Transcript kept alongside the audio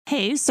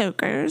Hey,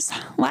 Soakers.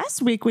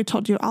 Last week we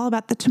told you all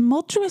about the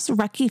tumultuous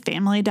Rucky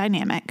family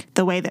dynamic,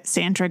 the way that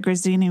Sandra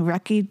Grazzini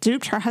Rucky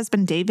duped her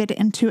husband David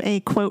into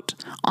a, quote,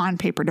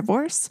 on-paper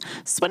divorce,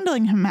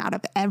 swindling him out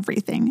of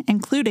everything,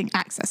 including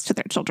access to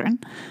their children.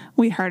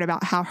 We heard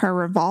about how her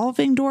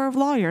revolving door of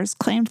lawyers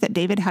claimed that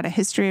David had a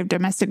history of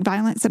domestic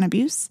violence and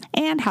abuse,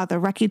 and how the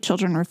Rucky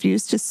children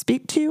refused to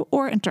speak to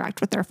or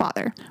interact with their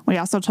father. We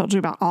also told you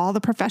about all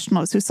the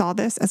professionals who saw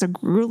this as a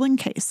grueling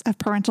case of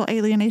parental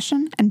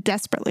alienation and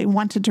desperately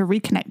wanted to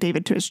reconnect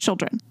David to his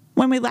children.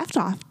 When we left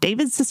off,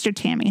 David's sister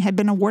Tammy had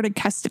been awarded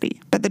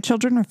custody, but the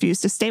children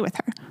refused to stay with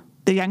her.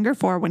 The younger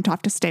four went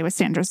off to stay with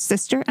Sandra's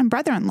sister and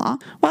brother-in-law,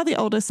 while the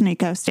oldest,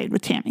 Nico, stayed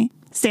with Tammy.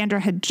 Sandra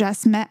had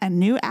just met a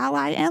new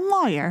ally and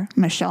lawyer,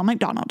 Michelle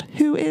McDonald,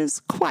 who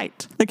is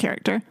quite the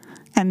character.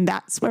 And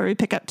that's where we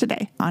pick up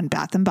today on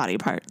Bath and Body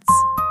Parts.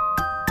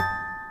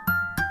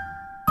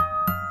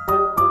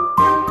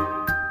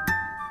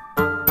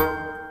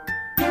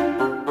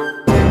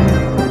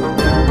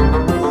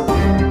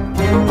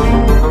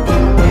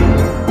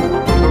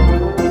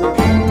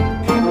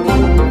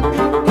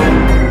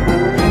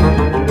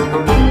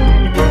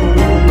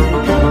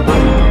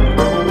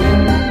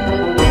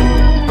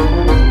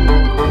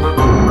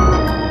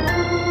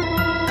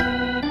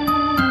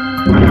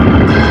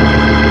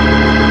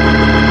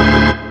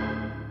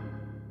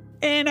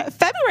 In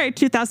February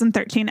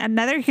 2013,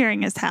 another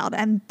hearing is held,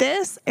 and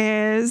this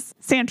is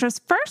Sandra's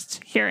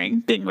first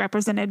hearing being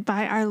represented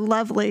by our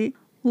lovely,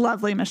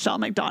 lovely Michelle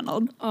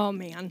McDonald. Oh,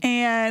 man.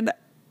 And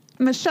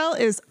Michelle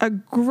is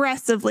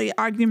aggressively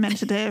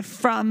argumentative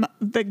from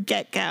the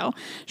get-go.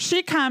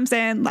 She comes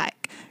in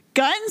like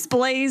guns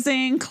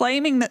blazing,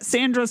 claiming that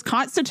Sandra's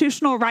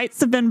constitutional rights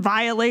have been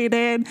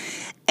violated.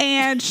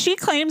 And she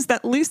claims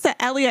that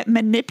Lisa Elliott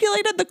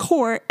manipulated the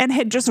court and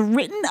had just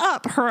written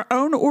up her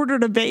own order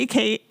to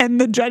vacate, and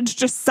the judge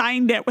just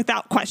signed it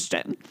without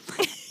question.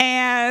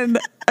 And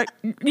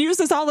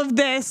uses all of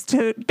this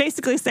to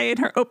basically say in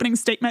her opening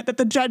statement that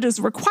the judge is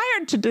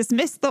required to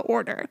dismiss the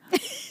order.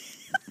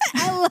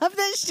 I love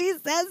that she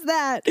says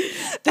that.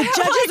 The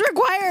judge is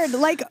required.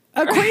 Like,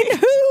 according to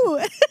who?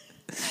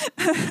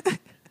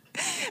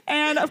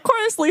 And of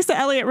course, Lisa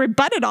Elliott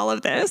rebutted all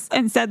of this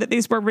and said that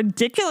these were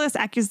ridiculous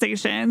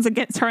accusations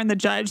against her and the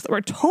judge that were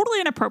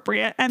totally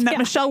inappropriate, and that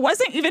Michelle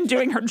wasn't even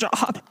doing her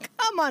job.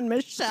 Come on,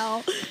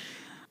 Michelle.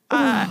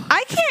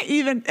 I can't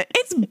even,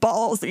 it's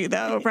ballsy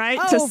though, right?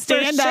 Oh, to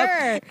stand for up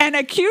sure. and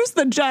accuse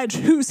the judge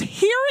who's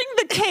hearing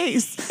the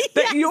case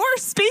that you're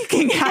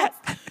speaking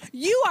at.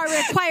 You are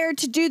required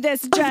to do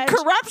this, Of judge.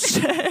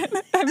 corruption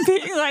and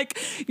being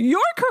like,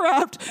 you're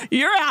corrupt,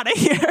 you're out of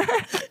here.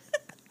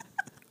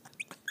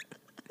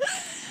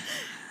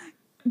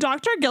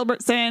 Dr.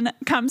 Gilbertson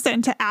comes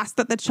in to ask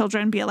that the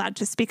children be allowed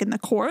to speak in the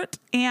court,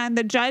 and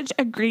the judge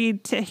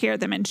agreed to hear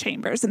them in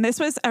chambers. And this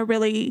was a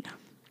really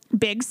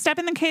big step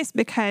in the case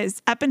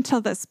because up until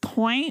this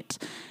point,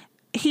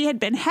 he had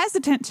been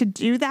hesitant to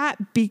do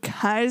that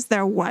because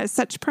there was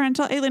such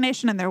parental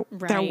alienation and there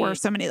were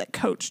so many like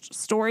coached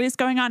stories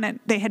going on, and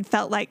they had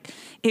felt like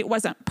it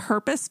wasn't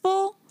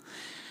purposeful.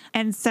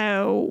 And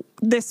so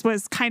this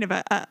was kind of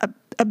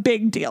a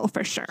big deal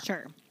for sure.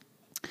 Sure.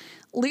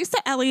 Lisa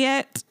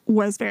Elliott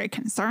was very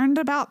concerned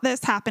about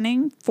this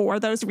happening for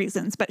those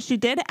reasons, but she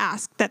did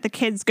ask that the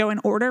kids go in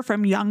order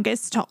from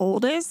youngest to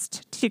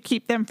oldest to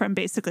keep them from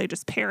basically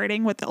just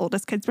parroting what the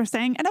oldest kids were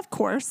saying. And of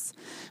course,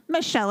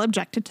 Michelle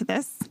objected to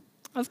this.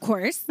 Of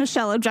course.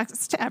 Michelle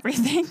objects to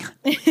everything.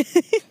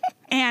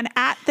 And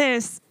at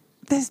this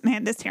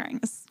hearing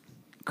is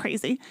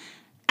crazy.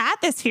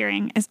 At this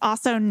hearing is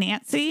also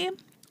Nancy,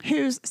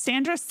 who's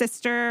Sandra's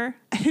sister,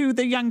 who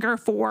the younger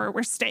four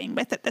were staying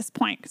with at this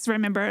point. Because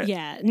remember...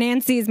 Yeah,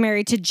 Nancy's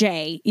married to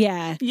Jay.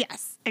 Yeah.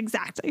 Yes,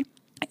 exactly.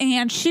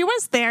 And she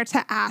was there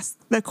to ask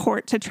the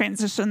court to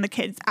transition the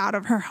kids out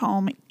of her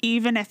home,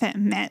 even if it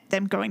meant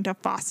them going to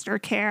foster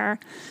care,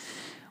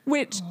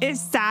 which is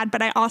sad,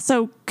 but I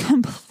also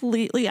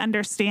completely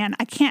understand.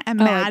 I can't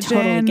imagine.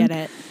 I totally get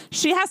it.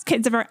 She has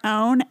kids of her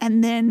own,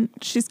 and then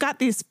she's got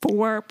these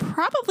four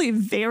probably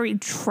very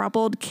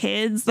troubled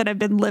kids that have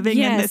been living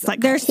in this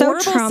like they're so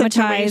horrible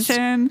traumatized.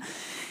 situation,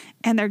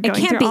 and they're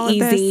going through all of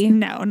easy. this.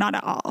 No, not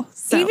at all.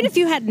 So. Even if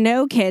you had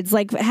no kids,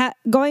 like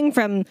going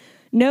from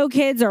no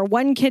kids or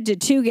one kid to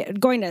two,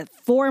 going to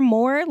four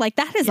more, like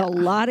that is a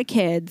lot of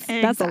kids.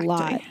 Exactly. That's a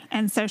lot.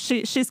 And so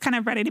she's kind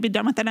of ready to be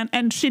done with it.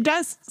 And she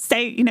does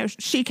say,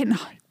 she can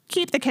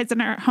keep the kids in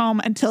her home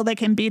until they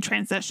can be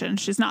transitioned.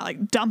 She's not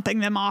like dumping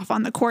them off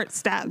on the court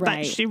step,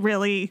 but she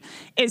really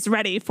is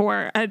ready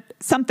for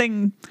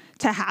something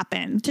to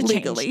happen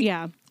legally. Change.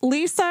 Yeah.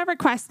 Lisa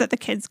requests that the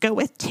kids go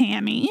with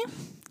Tammy.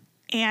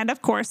 And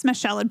of course,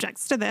 Michelle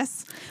objects to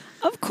this.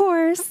 Of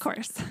course. Of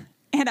course.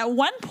 And at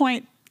one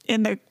point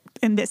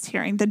in this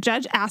hearing, the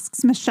judge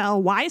asks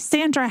Michelle why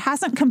Sandra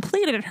hasn't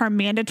completed her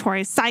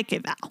mandatory psych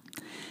eval.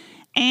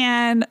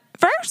 And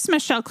first,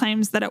 Michelle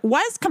claims that it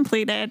was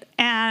completed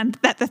and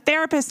that the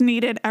therapist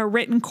needed a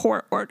written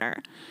court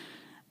order.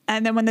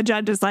 And then when the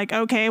judge is like,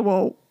 okay,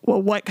 well,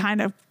 what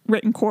kind of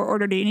written court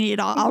order do you need?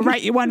 I'll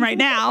write you one right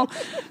now.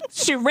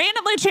 She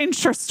randomly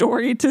changed her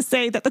story to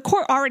say that the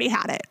court already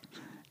had it.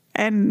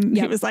 And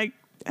he was like,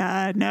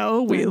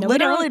 no, we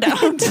literally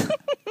don't.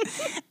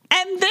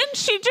 And then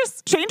she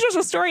just changes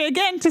the story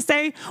again to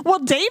say, well,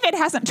 David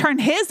hasn't turned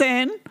his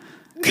in,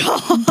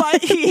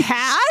 but he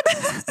had.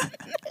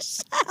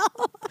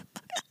 Michelle.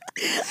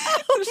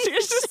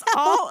 She's just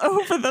all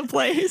over the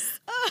place.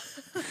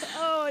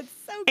 Oh, it's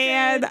so good.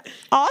 And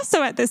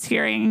also at this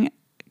hearing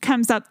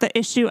comes up the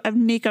issue of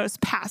Nico's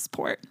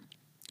passport.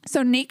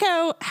 So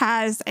Nico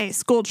has a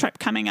school trip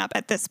coming up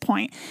at this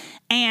point,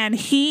 and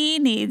he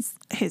needs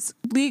his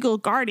legal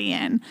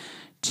guardian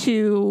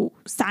to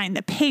sign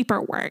the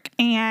paperwork.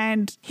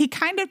 And he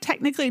kind of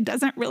technically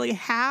doesn't really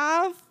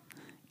have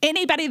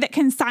anybody that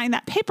can sign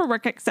that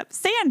paperwork except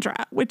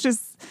Sandra, which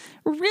is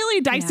a really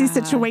dicey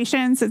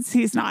situation since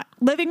he's not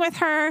living with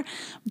her,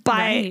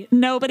 but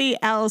nobody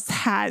else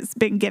has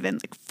been given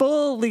like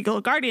full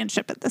legal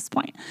guardianship at this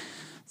point.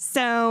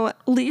 So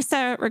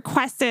Lisa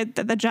requested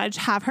that the judge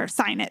have her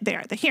sign it there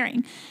at the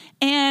hearing.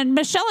 And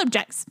Michelle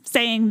objects,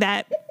 saying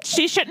that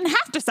she shouldn't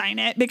have to sign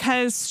it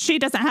because she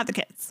doesn't have the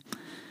kids.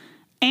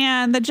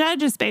 And the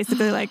judge is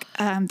basically like,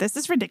 this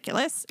is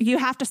ridiculous. You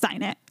have to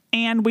sign it.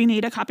 And we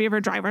need a copy of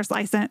her driver's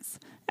license.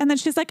 And then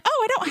she's like,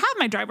 oh, I don't have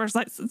my driver's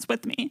license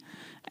with me.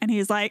 And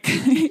he's like,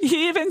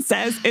 he even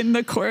says in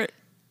the court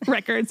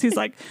records, he's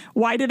like,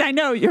 why did I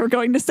know you were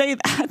going to say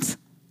that?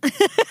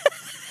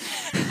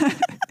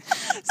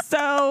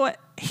 So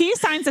he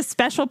signs a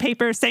special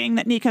paper saying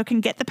that Nico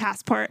can get the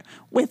passport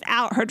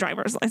without her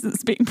driver's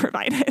license being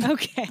provided.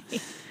 Okay.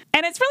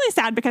 And it's really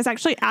sad because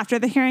actually after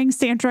the hearing,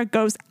 Sandra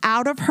goes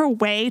out of her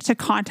way to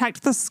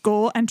contact the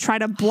school and try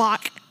to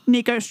block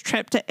Nico's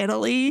trip to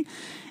Italy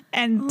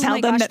and tell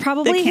them that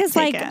probably they can't his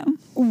take like him.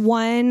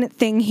 one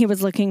thing he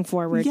was looking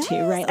forward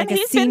to, right? Like and a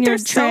he's been senior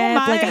through trip,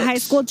 so like a high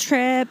much. school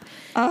trip,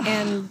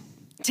 and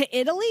to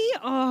Italy.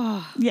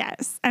 Oh,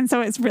 Yes. And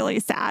so it's really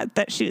sad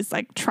that she's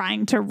like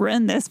trying to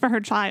ruin this for her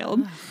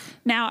child.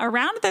 Now,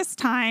 around this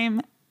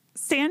time,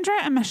 Sandra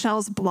and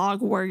Michelle's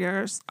blog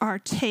warriors are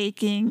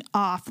taking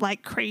off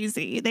like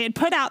crazy. They had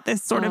put out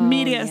this sort of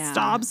media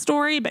sob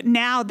story, but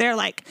now they're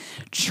like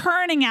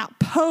churning out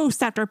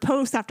post after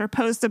post after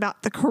post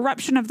about the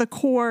corruption of the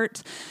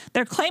court.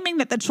 They're claiming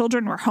that the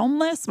children were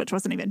homeless, which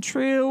wasn't even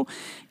true.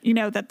 You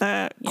know, that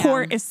the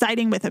court is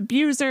siding with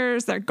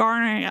abusers. They're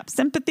garnering up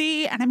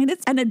sympathy. And I mean,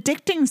 it's an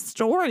addicting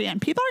story and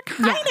people are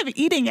kind of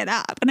eating it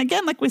up. And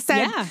again, like we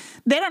said,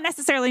 they don't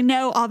necessarily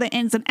know all the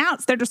ins and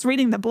outs. They're just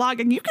reading the blog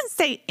and you can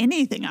say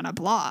anything on a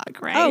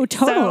blog, right? Oh,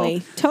 totally.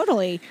 So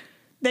totally.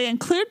 they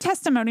include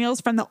testimonials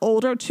from the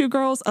older two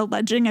girls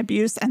alleging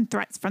abuse and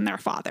threats from their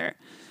father,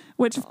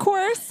 which of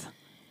course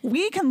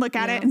we can look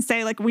at it and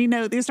say, like, we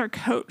know these are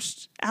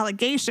coached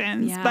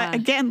allegations, but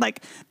again,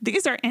 like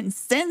these are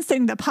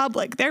incensing the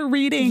public. They're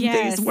reading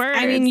these words.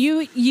 I mean,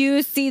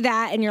 you see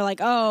that and you're like,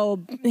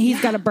 oh,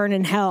 he's got to burn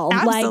in hell.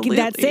 Absolutely.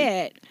 Like that's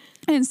it.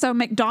 And so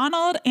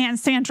McDonald and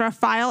Sandra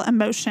file a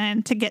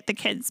motion to get the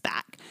kids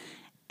back.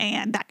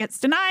 And that gets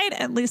denied.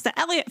 And Lisa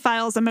Elliott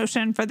files a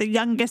motion for the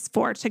youngest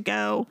four to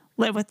go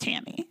live with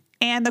Tammy.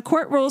 And the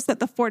court rules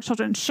that the four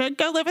children should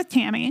go live with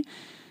Tammy.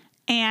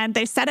 And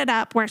they set it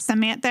up where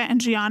Samantha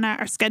and Gianna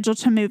are scheduled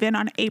to move in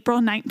on April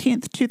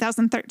 19th,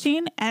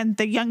 2013. And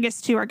the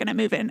youngest two are going to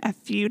move in a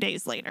few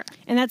days later.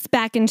 And that's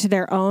back into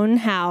their own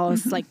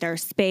house, like their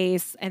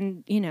space.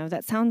 And, you know,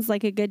 that sounds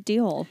like a good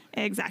deal.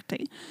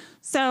 Exactly.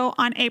 So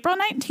on April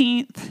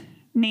 19th,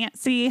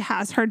 Nancy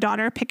has her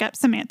daughter pick up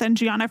Samantha and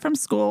Gianna from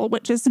school,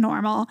 which is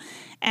normal,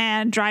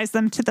 and drives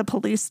them to the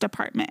police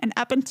department. And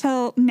up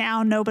until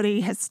now,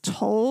 nobody has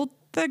told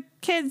the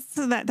kids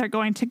that they're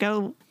going to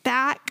go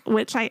back,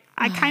 which I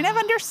kind of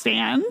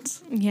understand.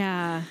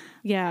 Yeah.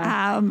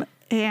 Yeah.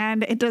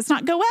 And it does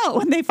not go well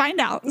when they find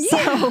out. Yeah.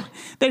 So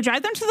they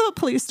drive them to the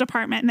police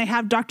department and they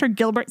have Dr.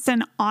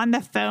 Gilbertson on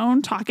the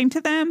phone talking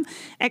to them,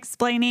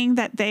 explaining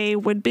that they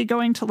would be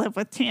going to live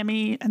with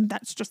Tammy. And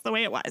that's just the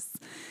way it was.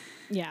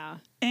 Yeah.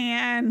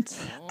 And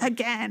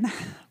again,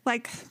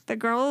 like the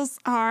girls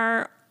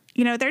are,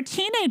 you know, they're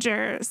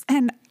teenagers.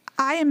 And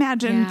I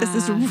imagine this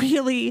is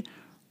really,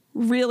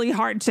 really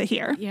hard to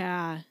hear.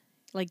 Yeah.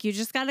 Like you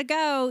just got to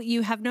go.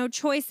 You have no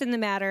choice in the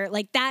matter.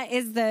 Like that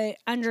is the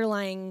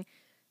underlying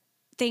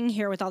thing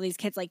here with all these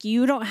kids. Like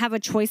you don't have a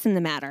choice in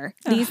the matter.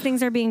 These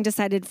things are being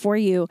decided for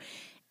you.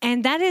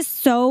 And that is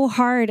so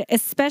hard,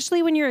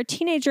 especially when you're a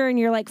teenager and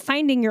you're like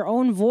finding your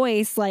own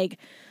voice. Like,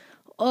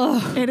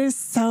 oh, it is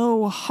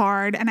so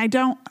hard. And I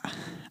don't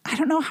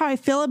know how I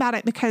feel about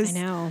it because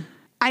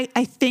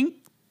I think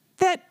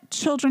that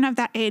children of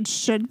that age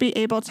should be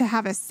able to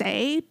have a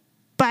say,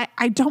 but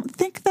I don't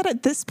think that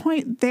at this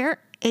point they're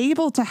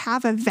able to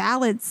have a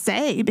valid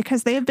say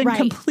because they have been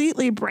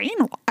completely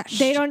brainwashed.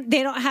 They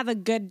don't have a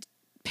good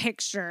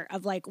picture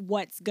of like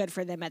what's good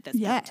for them at this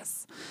point.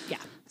 Yeah.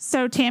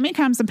 So Tammy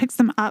comes and picks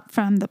them up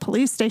from the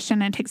police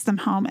station and takes them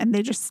home, and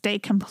they just stay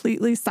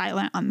completely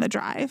silent on the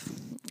drive.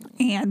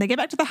 And they get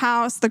back to the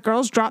house. The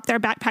girls drop their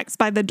backpacks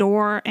by the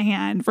door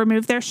and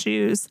remove their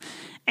shoes.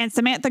 And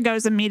Samantha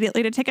goes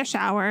immediately to take a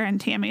shower.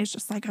 And Tammy's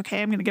just like,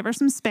 okay, I'm going to give her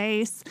some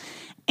space.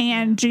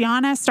 And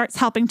Gianna starts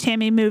helping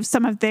Tammy move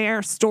some of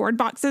their stored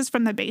boxes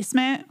from the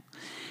basement.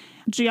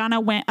 Gianna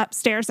went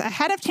upstairs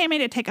ahead of Tammy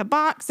to take a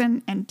box.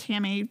 And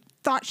Tammy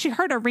thought she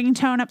heard a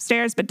ringtone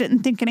upstairs, but didn't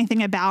think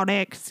anything about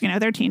it because,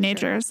 they're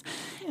teenagers.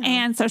 Sure. Yeah.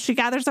 And so she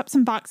gathers up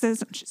some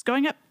boxes and she's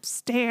going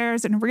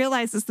upstairs and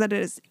realizes that it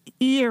is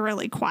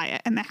eerily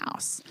quiet in the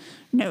house.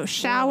 No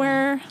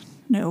shower,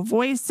 no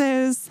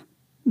voices,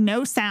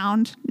 no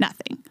sound,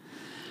 nothing.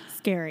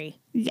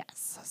 Scary.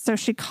 Yes. So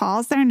she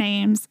calls their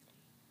names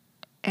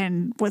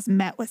and was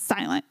met with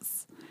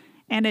silence.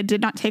 And it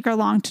did not take her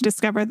long to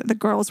discover that the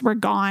girls were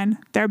gone,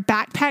 their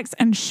backpacks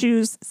and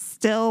shoes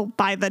still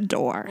by the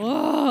door.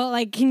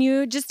 Oh, can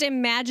you just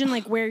imagine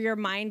where your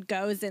mind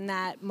goes in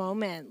that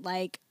moment?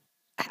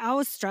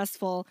 How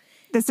stressful.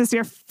 This is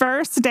your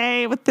first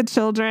day with the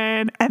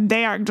children and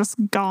they are just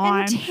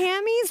gone. And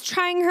Tammy's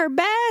trying her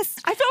best.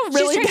 I feel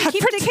really bad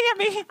for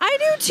Tammy. I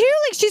do too.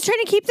 She's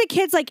trying to keep the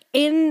kids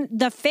in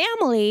the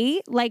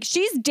family.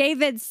 She's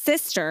David's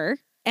sister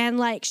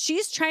and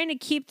she's trying to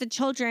keep the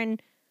children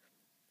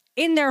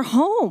in their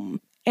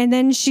home, and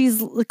then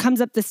comes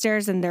up the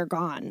stairs and they're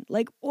gone.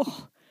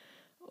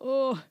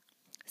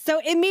 So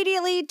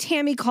immediately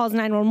Tammy calls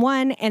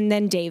 911 and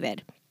then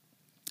David.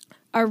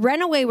 A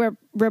runaway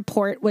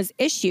report was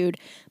issued,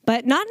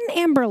 but not an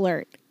Amber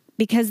Alert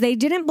because they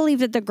didn't believe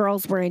that the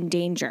girls were in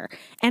danger.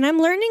 And I'm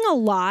learning a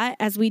lot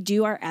as we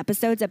do our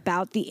episodes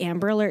about the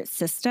Amber Alert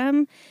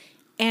system.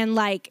 And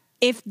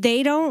if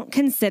they don't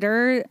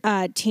consider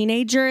a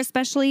teenager,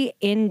 especially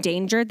in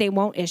danger, they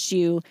won't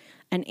issue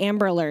an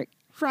Amber Alert.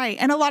 Right.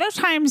 And a lot of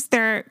times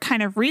their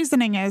kind of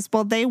reasoning is,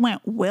 well, they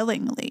went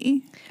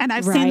willingly. And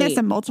I've seen this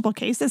in multiple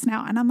cases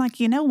now. And I'm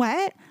like, you know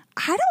what?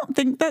 I don't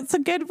think that's a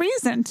good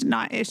reason to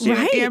not issue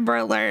an Amber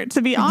Alert,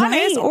 to be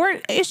honest, or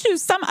issue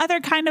some other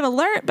kind of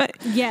alert. But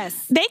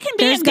yes, they can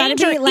be in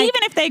danger even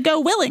if they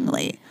go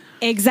willingly.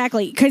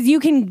 Exactly, because you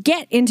can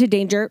get into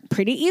danger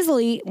pretty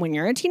easily when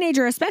you're a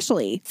teenager,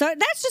 especially. So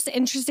that's just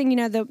interesting,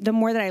 the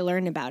more that I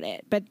learned about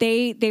it. But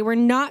they were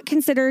not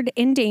considered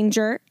in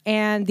danger,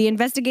 and the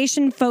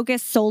investigation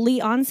focused solely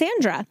on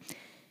Sandra.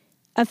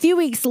 A few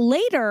weeks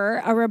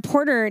later, a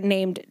reporter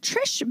named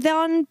Trish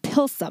Van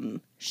Pilsum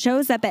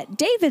shows up at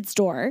David's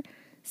door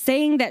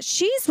saying that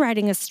she's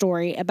writing a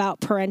story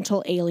about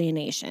parental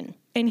alienation.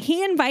 And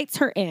he invites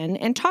her in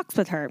and talks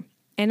with her.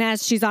 And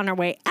as she's on her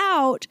way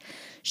out,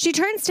 she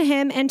turns to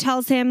him and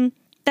tells him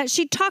that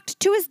she talked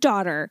to his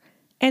daughter,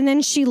 and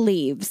then she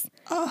leaves.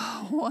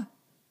 Oh,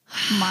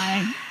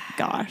 my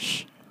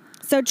gosh.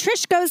 So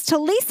Trish goes to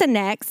Lisa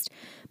next,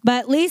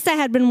 but Lisa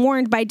had been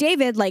warned by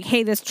David,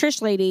 hey, this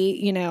Trish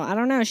lady, I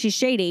don't know, she's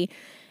shady.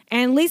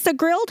 And Lisa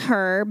grilled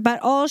her,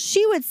 but all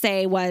she would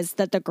say was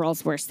that the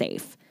girls were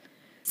safe.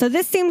 So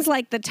this seems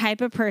like the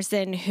type of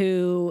person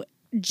who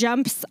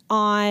jumps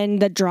on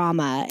the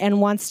drama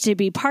and wants to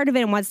be part of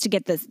it and wants to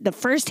get the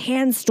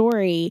first-hand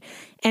story.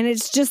 And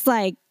it's just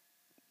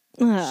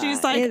she's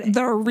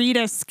the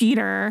Rita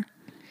Skeeter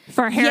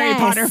for Harry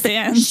Potter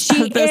fans.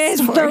 She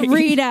is the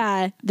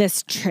Rita,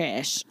 this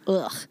Trish.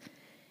 Ugh.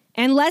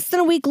 And less than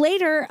a week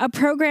later, a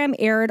program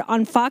aired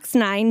on Fox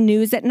 9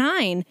 News at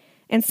 9.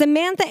 And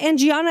Samantha and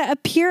Gianna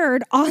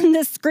appeared on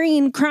the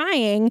screen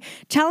crying,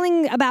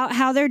 telling about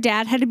how their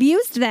dad had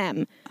abused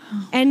them.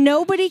 And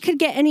nobody could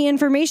get any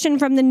information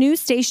from the news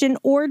station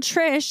or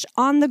Trish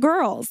on the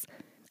girls.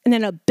 And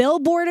then a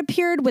billboard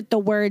appeared with the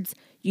words,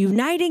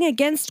 "Uniting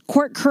Against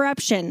Court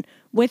Corruption,"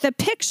 with a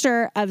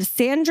picture of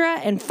Sandra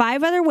and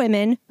 5 other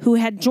women who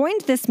had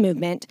joined this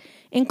movement,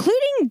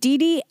 including Dee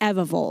Dee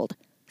Evivold,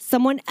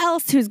 someone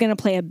else who's going to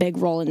play a big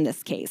role in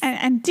this case.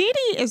 And Dee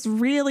Dee is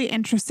really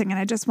interesting, and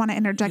I just want to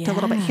interject a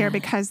little bit here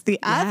because the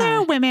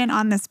other women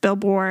on this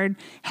billboard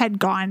had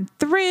gone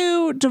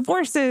through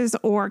divorces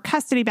or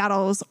custody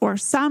battles or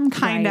some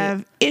kind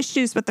of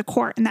issues with the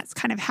court, and that's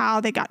kind of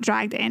how they got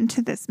dragged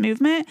into this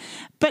movement,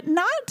 but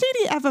not Dee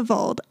Dee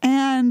Evivold.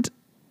 And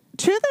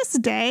to this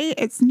day,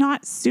 it's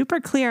not super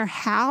clear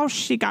how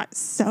she got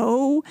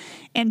so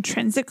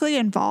intrinsically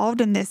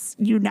involved in this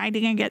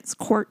Uniting Against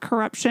Court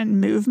Corruption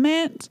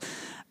movement,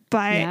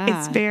 but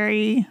it's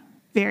very,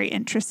 very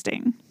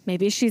interesting.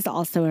 Maybe she's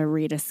also a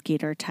Rita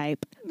Skeeter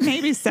type.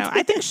 Maybe so.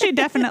 I think she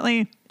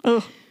definitely,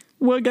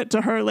 we'll get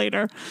to her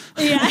later.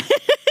 Yeah.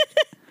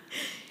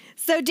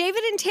 So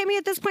David and Tammy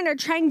at this point are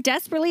trying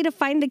desperately to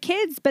find the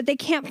kids, but they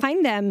can't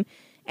find them.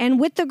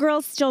 And with the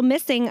girls still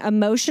missing, a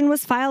motion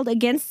was filed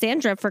against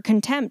Sandra for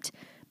contempt,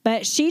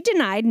 but she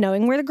denied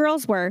knowing where the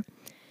girls were.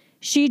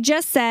 She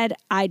just said,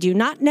 "I do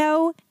not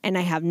know, and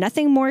I have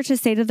nothing more to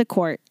say to the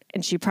court."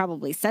 And she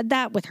probably said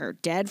that with her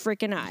dead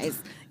freaking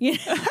eyes.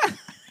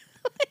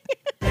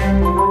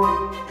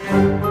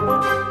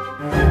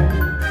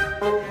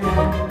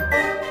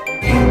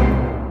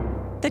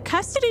 The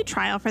custody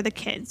trial for the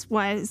kids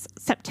was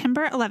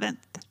September 11th,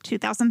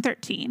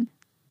 2013.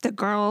 The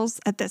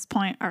girls at this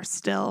point are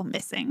still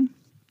missing.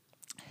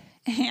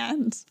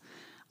 And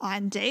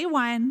on day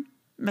 1,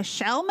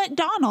 Michelle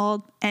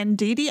McDonald and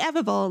Dee Dee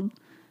Evervold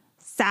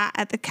sat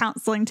at the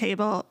counseling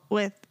table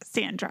with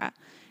Sandra.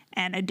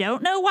 And I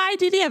don't know why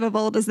Dee Dee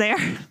Evervold is there.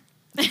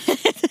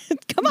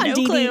 Come on, no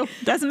Dee clue. Dee.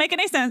 Doesn't make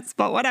any sense,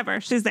 but whatever.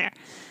 She's there.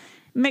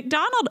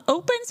 McDonald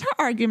opens her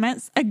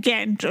arguments,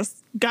 again,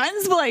 just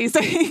guns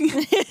blazing,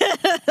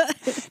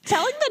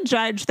 telling the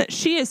judge that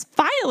she is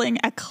filing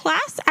a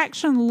class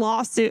action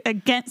lawsuit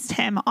against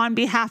him on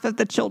behalf of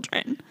the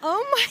children.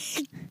 Oh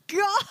my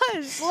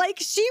gosh. Like,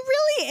 she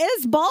really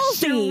is ballsy.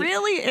 She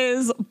really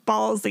is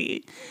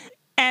ballsy.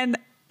 And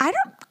I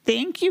don't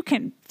think you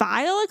can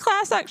file a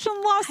class action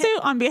lawsuit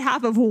on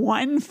behalf of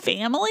one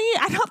family.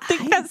 I don't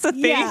think that's a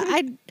thing. Yeah,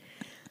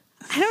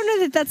 I don't know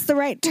that that's the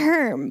right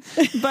term.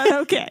 But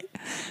okay.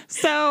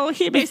 So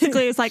he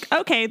basically is like,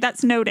 okay,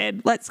 that's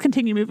noted. Let's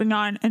continue moving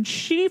on. And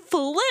she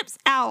flips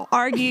out,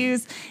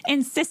 argues,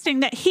 insisting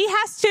that he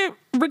has to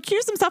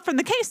recuse himself from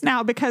the case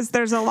now because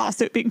there's a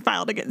lawsuit being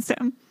filed against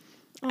him.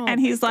 Oh and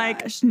he's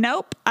like,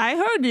 nope, I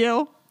heard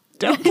you.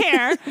 Don't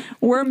care.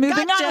 We're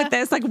moving Gotcha. on with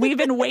this. Like, we've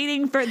been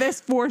waiting for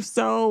this for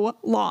so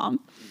long.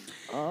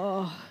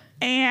 Oh.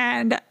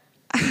 And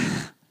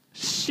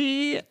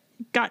she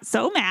got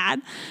so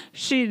mad.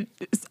 She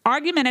is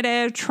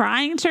argumentative,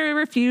 trying to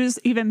refuse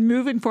even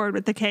moving forward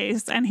with the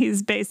case. And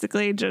he's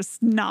basically just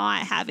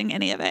not having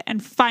any of it.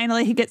 And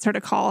finally, he gets her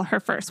to call her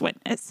first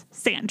witness,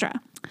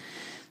 Sandra.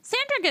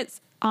 Sandra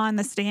gets on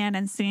the stand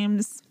and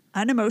seems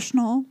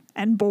unemotional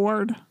and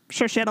bored. I'm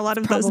sure she had a lot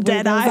of those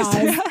dead eyes.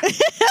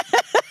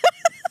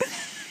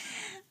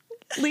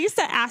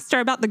 Lisa asked her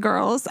about the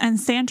girls, and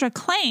Sandra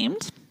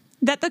claimed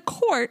that the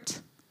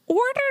court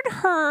ordered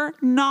her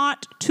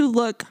not to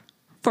look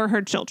for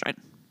her children.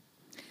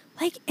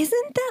 Like,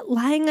 isn't that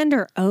lying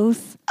under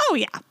oath? Oh,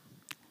 yeah.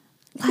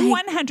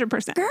 Like,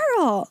 100%.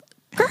 Girl.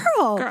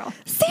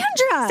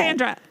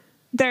 Sandra,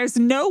 there's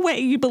no way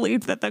you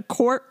believe that the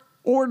court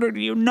ordered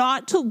you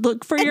not to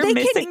look for your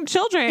missing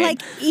children.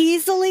 Like,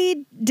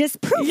 easily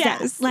disprove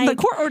yes. that. Like, the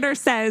court order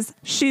says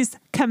she's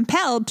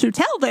compelled to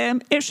tell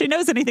them if she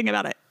knows anything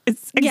about it.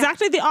 It's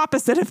exactly the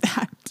opposite of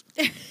that.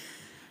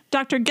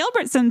 Dr.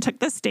 Gilbertson took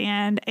the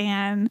stand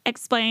and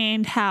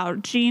explained how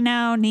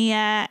Gino,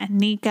 Nia, and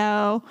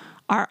Nico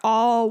are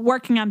all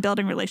working on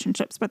building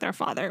relationships with their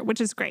father, which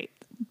is great.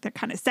 They're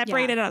kind of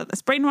separated out of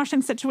this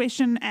brainwashing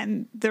situation,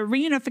 and the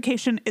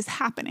reunification is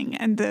happening,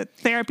 and the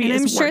therapy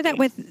is working. I'm sure that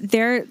with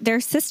their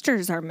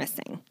sisters are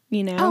missing,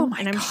 you know? Oh my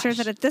And I'm gosh. sure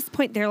that at this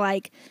point they're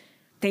like,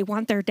 they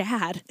want their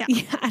dad.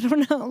 Yeah. I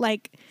don't know.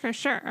 Like, For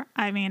sure.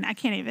 I mean, I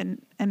can't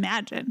even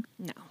imagine.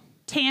 no.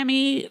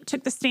 Tammy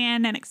took the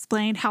stand and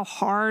explained how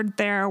hard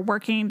they're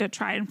working to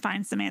try and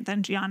find Samantha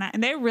and Gianna.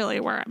 And they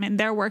really were. I mean,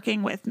 they're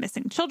working with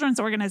missing children's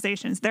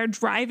organizations. They're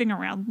driving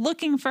around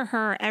looking for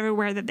her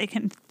everywhere that they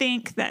can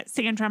think that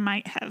Sandra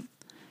might have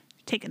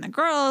taken the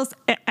girls.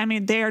 I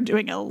mean, they are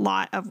doing a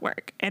lot of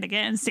work. And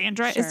again,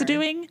 Sandra is Sure.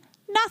 doing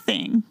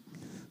nothing.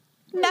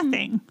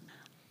 Nothing.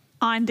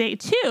 On day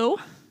 2,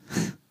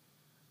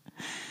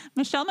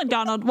 Michelle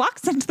McDonald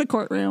walks into the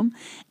courtroom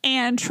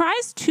and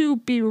tries to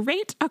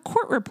berate a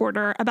court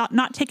reporter about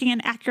not taking an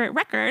accurate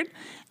record,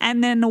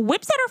 and then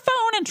whips out her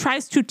phone and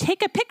tries to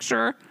take a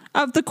picture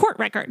of the court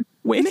record,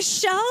 which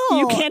Michelle!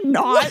 you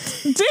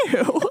cannot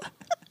do.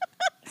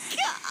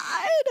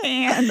 God.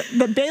 And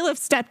the bailiff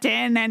stepped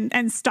in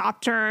and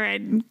stopped her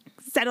and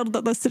settled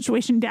the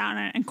situation down,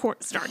 and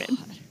court started.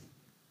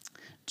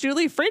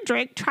 Julie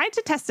Friedrich tried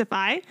to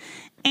testify,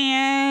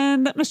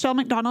 and Michelle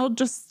McDonald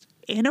just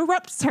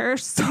interrupts her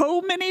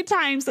so many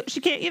times that she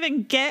can't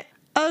even get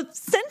a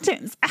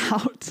sentence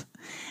out.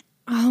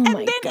 Oh And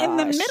my then gosh. in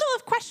the middle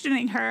of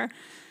questioning her,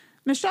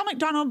 Michelle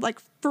McDonald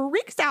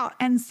freaks out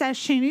and says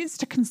she needs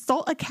to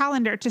consult a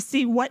calendar to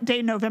see what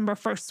day November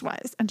 1st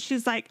was. And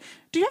she's like,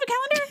 do you have a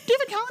calendar? Do you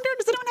have a calendar?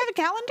 Does anyone have a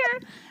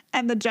calendar?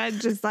 And the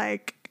judge is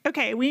like,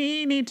 okay,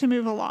 we need to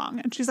move along.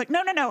 And she's like,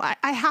 no,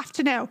 I have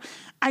to know.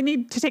 I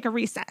need to take a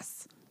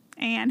recess.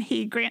 And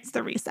he grants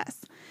the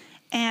recess.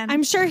 And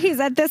I'm sure he's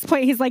at this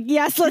point, he's like,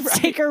 yes, let's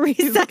take a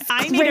recess. he's like,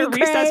 I need a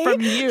recess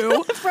from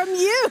you. From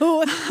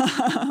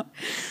you.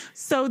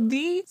 So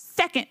the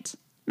second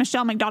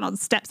Michelle McDonald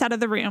steps out of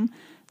the room,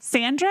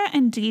 Sandra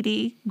and Dee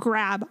Dee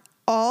grab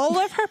all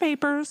of her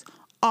papers,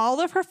 all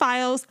of her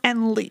files,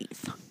 and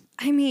leave.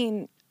 I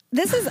mean,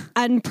 this is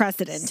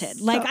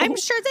unprecedented. Like, I'm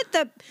sure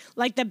that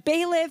the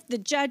bailiff, the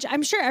judge,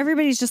 I'm sure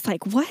everybody's just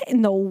like, what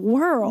in the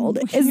world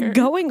is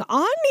going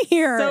on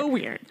here? So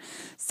weird.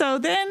 So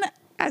then,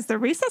 as the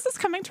recess is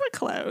coming to a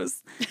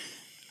close,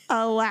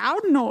 a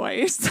loud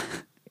noise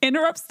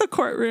interrupts the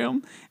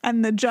courtroom,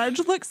 and the judge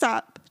looks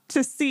up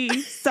to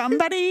see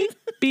somebody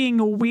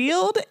being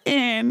wheeled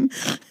in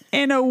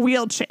a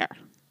wheelchair.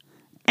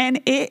 And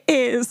it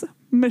is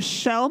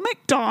Michelle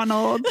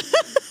McDonald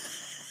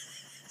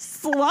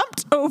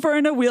slumped over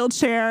in a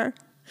wheelchair,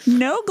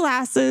 no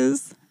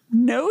glasses,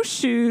 no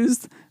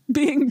shoes,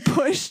 being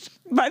pushed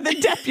by the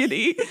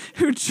deputy,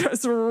 who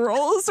just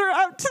rolls her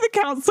up to the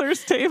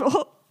counselor's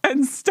table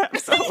and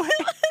steps away.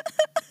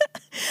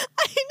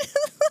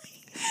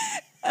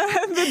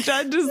 And the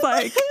judge is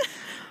like,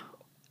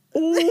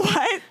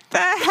 what the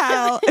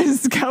hell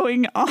is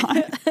going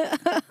on?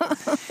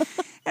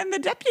 And the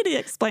deputy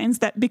explains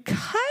that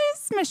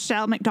because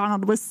Michelle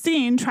McDonald was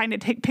seen trying to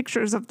take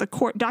pictures of the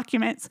court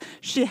documents,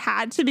 she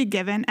had to be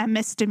given a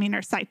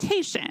misdemeanor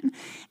citation.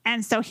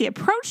 And so he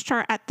approached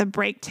her at the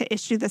break to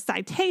issue the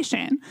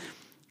citation.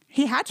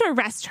 He had to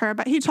arrest her,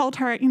 but he told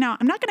her, I'm not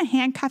going to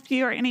handcuff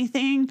you or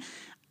anything.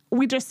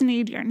 We just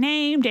need your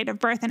name, date of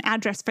birth, and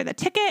address for the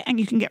ticket, and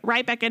you can get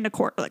right back into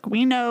court. Like,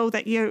 we know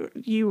that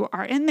you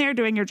are in there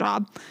doing your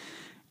job.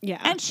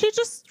 Yeah. And she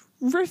just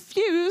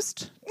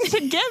refused to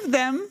give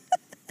them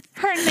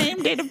her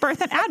name, date of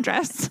birth, and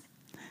address.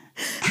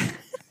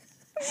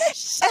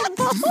 And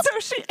so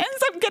she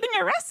ends up getting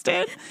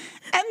arrested.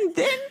 And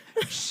then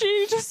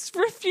she just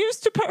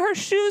refused to put her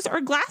shoes or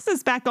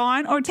glasses back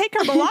on or take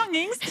her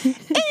belongings.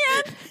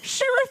 And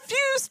she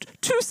refused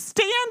to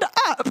stand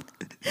up.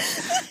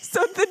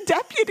 So the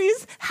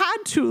deputies had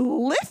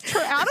to lift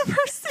her out of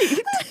her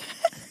seat,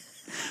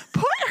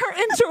 put her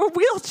into a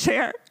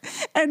wheelchair,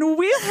 and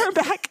wheel her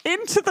back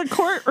into the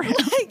courtroom.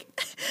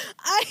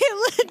 I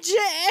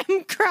legit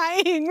am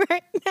crying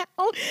right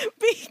now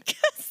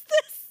because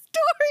this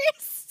story is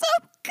so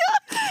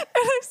good.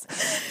 It is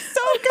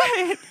so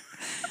good.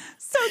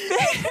 So then,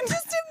 I'm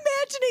just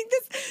imagining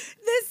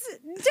this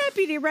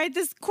deputy, right?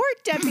 This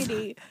court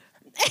deputy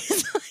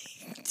is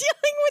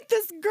dealing with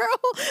this girl,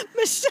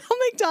 Michelle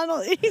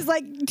McDonald, and he's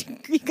like,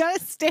 you gotta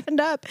stand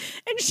up.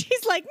 And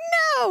she's like,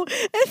 no.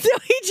 And so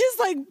he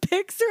just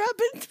picks her up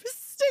and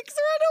sticks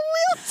her in a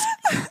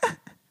wheelchair.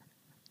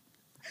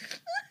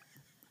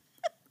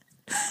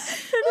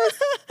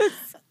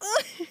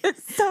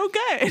 it's so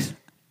good.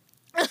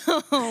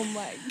 Oh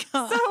my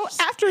God. So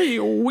after he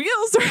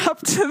wheels her up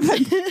to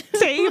the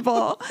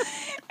table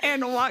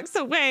and walks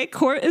away,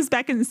 court is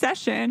back in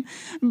session,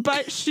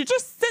 but she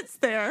just sits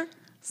there,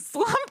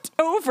 slumped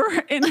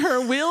over in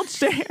her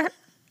wheelchair,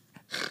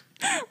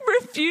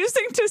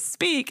 refusing to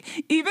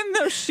speak, even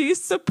though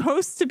she's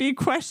supposed to be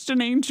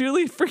questioning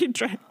Julie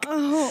Friedrich.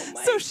 Oh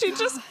my So she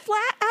just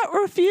flat out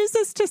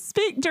refuses to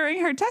speak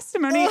during her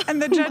testimony,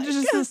 and the judge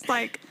is just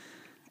like,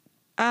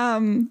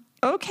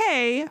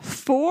 okay,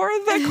 for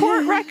the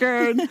court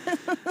record,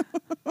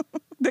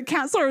 the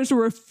counselor is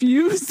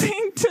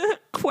refusing to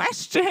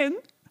question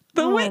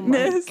the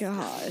witness.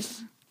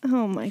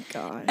 Oh my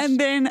gosh. And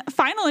then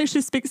finally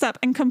she speaks up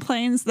and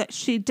complains that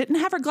she didn't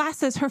have her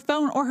glasses, her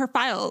phone, or her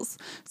files.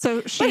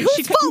 So she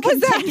couldn't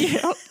continue.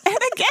 And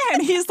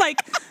again, he's like,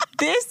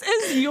 this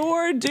is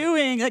your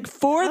doing.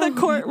 For the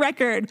court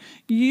record,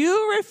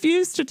 you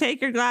refuse to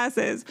take your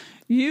glasses.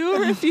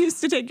 You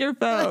refuse to take your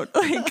phone.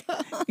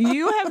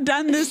 You have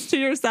done this to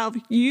yourself.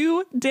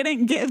 You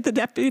didn't give the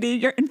deputy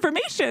your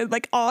information.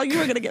 All you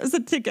were going to get was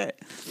a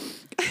ticket.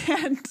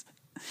 And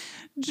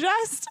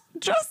just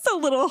a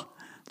little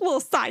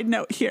side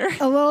note here.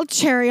 A little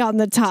cherry on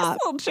the top.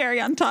 Just a little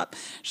cherry on top.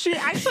 She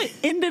actually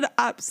ended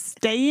up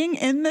staying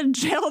in the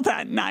jail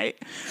that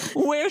night,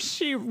 where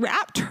she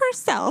wrapped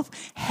herself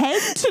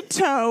head to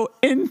toe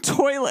in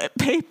toilet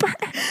paper.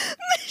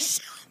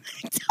 Michelle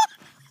McDonald.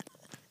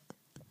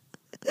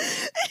 And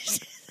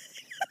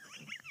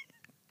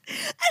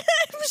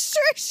I'm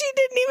sure she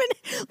didn't even,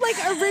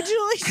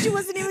 originally she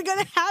wasn't even going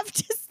to have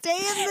to stay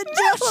in the jail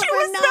No, she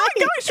was not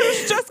going. She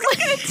was just going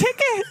to get a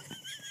ticket.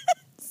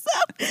 So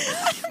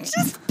I'm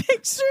just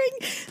picturing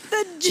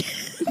the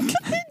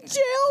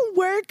jail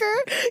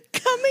worker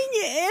coming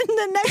in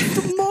the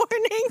next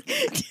morning.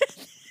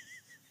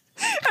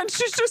 And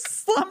she's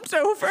just slumped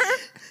over. Head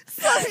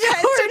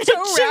to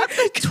toe wrapped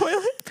in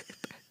toilet paper.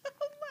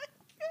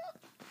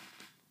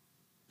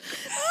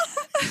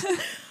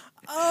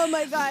 Oh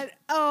my God.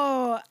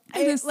 Oh,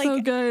 it is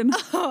so good.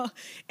 Oh,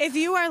 if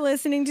you are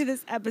listening to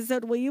this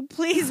episode, will you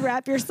please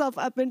wrap yourself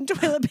up in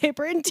toilet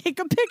paper and take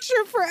a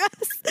picture for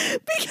us?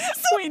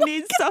 Because we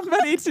need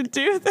somebody to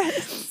do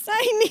this.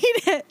 I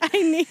need it.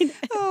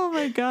 Oh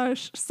my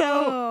gosh.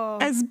 So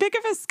as big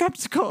of a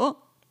skeptical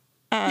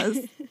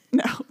as,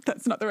 no,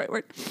 that's not the right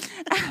word.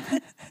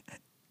 I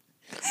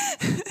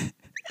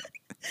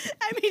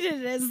mean,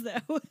 it is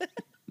though.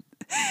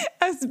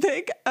 As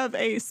big of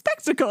a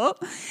spectacle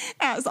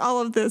as all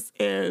of this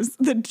is,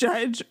 the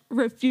judge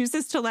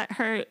refuses to let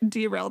her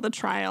derail the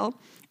trial,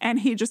 and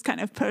he just kind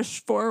of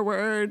pushed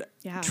forward,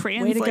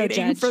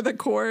 translating for the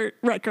court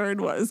record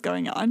what was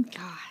going on.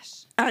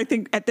 Gosh. I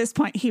think at this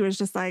point he was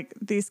just like,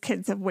 these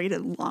kids have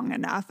waited long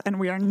enough, and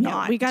we are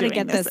not we gotta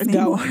doing get this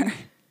anymore. going.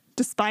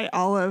 Despite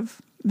all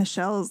of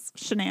Michelle's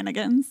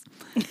shenanigans.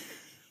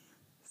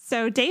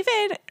 So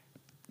David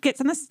gets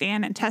on the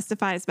stand and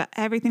testifies about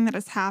everything that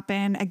has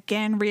happened,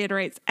 again,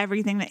 reiterates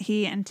everything that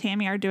he and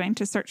Tammy are doing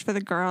to search for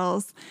the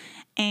girls.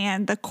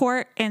 And the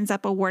court ends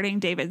up awarding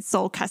David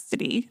sole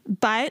custody,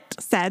 but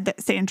said that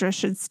Sandra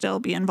should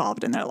still be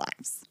involved in their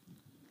lives.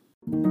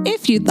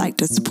 If you'd like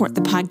to support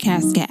the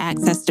podcast, get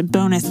access to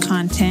bonus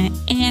content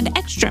and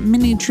extra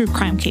mini true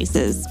crime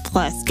cases,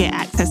 plus get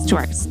access to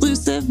our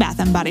exclusive Bath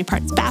 & Body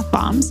Parts bath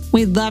bombs,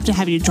 we'd love to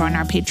have you join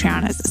our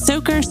Patreon as a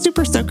soaker,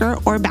 super soaker,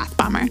 or bath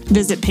bomber.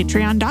 Visit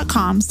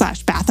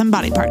patreon.com/Bath &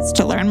 Body Parts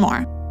to learn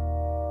more.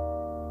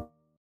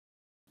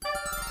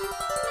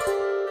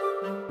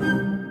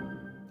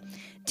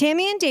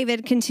 Tammy and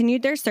David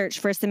continued their search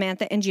for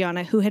Samantha and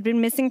Gianna, who had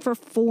been missing for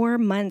 4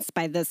 months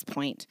by this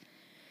point.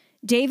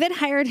 David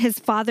hired his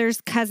father's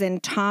cousin,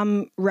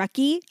 Tom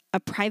Ruckey, a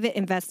private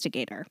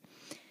investigator.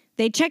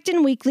 They checked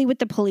in weekly with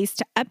the police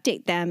to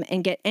update them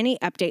and get any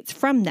updates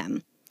from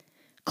them.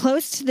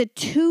 Close to the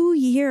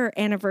 2-year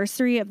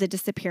anniversary of the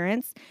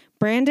disappearance,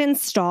 Brandon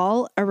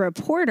Stahl, a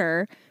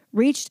reporter,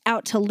 reached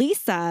out to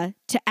Lisa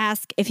to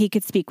ask if he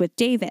could speak with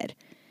David.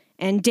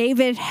 And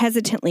David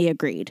hesitantly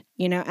agreed,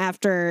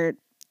 after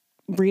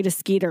Rita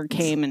Skeeter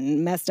came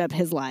and messed up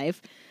his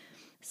life.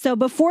 So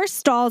before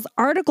Stahl's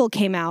article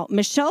came out,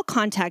 Michelle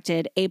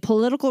contacted a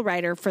political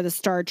writer for the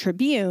Star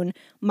Tribune,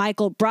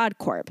 Michael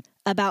Broadcorp,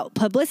 about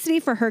publicity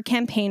for her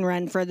campaign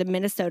run for the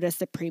Minnesota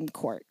Supreme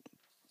Court.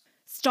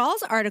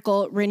 Stahl's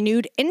article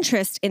renewed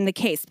interest in the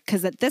case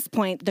because at this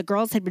point, the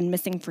girls had been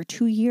missing for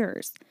 2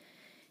 years.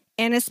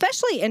 And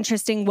especially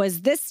interesting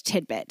was this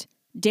tidbit.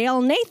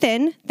 Dale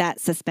Nathan, that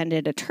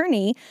suspended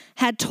attorney,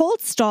 had told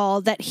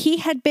Stahl that he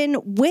had been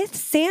with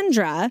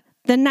Sandra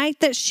the night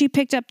that she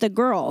picked up the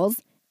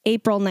girls,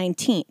 April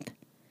 19th.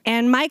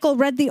 And Michael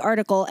read the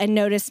article and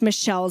noticed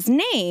Michelle's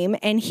name,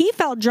 and he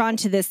felt drawn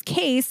to this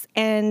case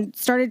and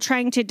started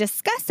trying to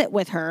discuss it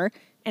with her,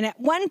 and at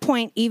one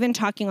point even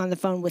talking on the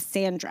phone with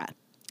Sandra.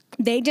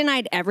 They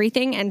denied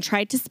everything and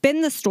tried to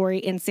spin the story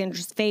in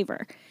Sandra's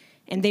favor,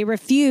 and they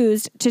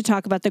refused to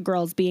talk about the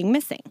girls being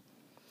missing.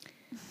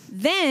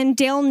 Then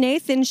Dale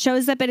Nathan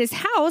shows up at his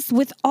house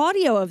with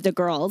audio of the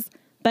girls,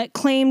 but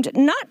claimed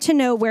not to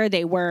know where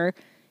they were,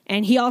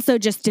 and he also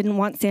just didn't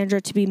want Sandra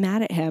to be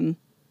mad at him.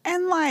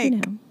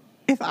 And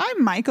if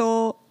I'm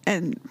Michael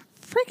and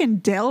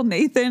freaking Dale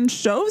Nathan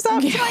shows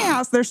up to my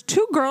house, there's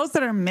 2 girls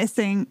that are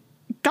missing.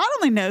 God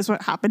only knows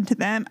what happened to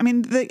them. I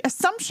mean, the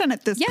assumption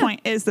at this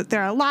point is that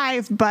they're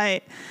alive,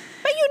 but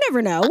you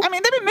never know. I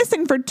mean, they've been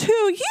missing for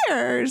 2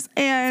 years,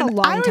 and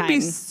I would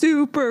be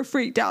super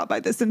freaked out by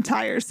this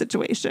entire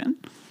situation.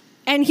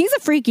 And he's a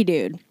freaky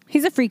dude.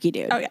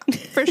 Oh, yeah,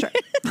 for sure.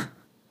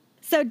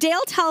 So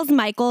Dale tells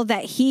Michael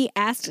that he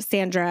asked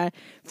Sandra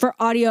for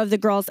audio of the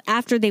girls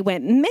after they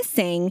went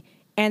missing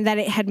and that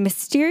it had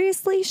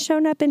mysteriously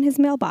shown up in his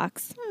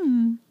mailbox.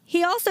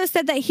 He also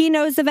said that he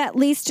knows of at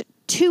least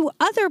 2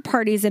 other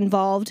parties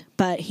involved,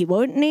 but he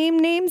won't name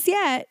names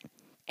yet.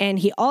 And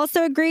he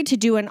also agreed to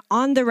do an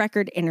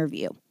on-the-record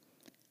interview.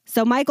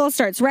 So Michael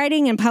starts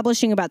writing and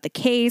publishing about the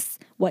case,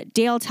 what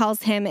Dale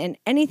tells him, and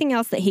anything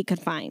else that he could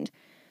find.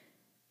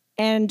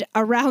 And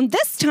around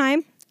this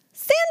time,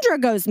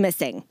 Sandra goes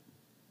missing.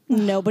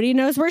 Nobody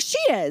knows where she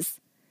is.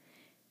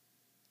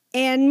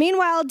 And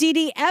meanwhile, Dee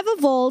Dee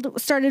Evevold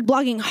started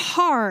blogging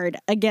hard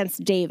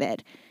against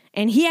David.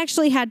 And he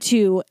actually had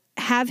to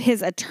have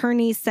his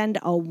attorney send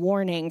a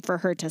warning for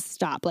her to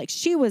stop. Like,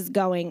 she was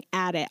going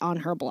at it on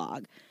her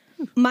blog.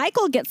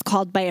 Michael gets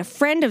called by a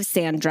friend of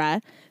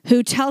Sandra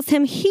who tells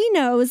him he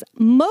knows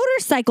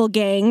motorcycle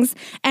gangs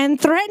and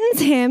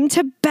threatens him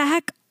to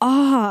back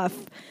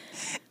off.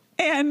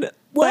 And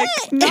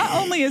not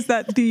only is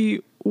that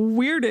the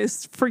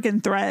weirdest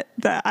freaking threat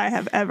that I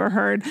have ever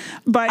heard,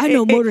 but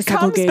it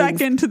comes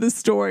back into the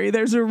story.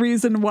 There's a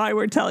reason why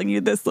we're telling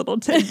you this little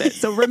tidbit.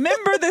 So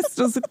remember this,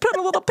 just put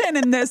a little pin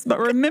in this, but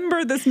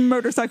remember this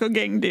motorcycle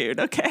gang dude,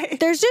 okay?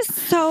 There's just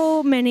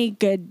so many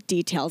good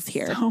details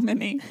here. So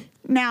many.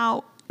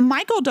 Now,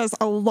 Michael does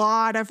a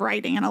lot of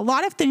writing, and a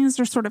lot of things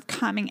are sort of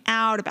coming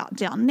out about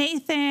Dale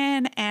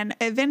Nathan, and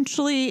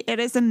eventually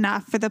it is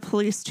enough for the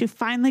police to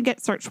finally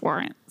get search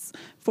warrants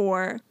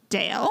for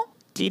Dale,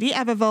 Dee Dee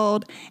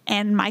Evevold,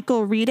 and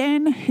Michael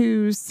Reedon,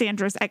 who's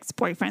Sandra's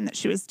ex-boyfriend that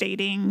she was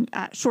dating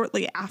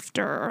shortly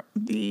after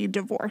the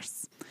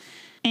divorce.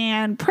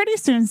 And pretty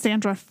soon,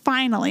 Sandra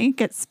finally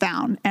gets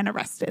found and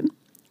arrested.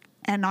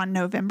 And on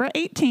November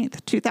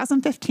 18th,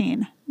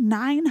 2015,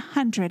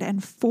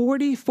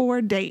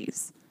 944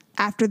 days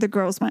after the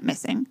girls went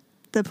missing,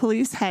 the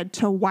police head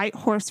to White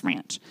Horse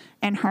Ranch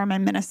in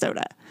Herman,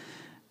 Minnesota,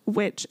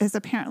 which is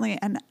apparently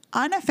an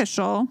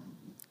unofficial,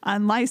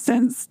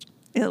 unlicensed,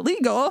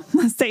 illegal,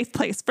 safe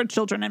place for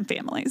children and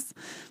families.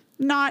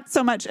 Not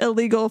so much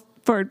illegal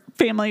for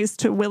families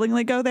to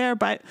willingly go there,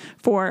 but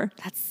for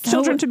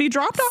children to be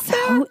dropped off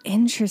there. So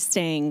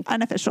interesting.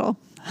 Unofficial.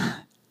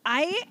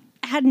 I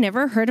had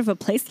never heard of a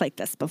place like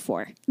this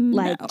before.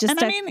 Like, just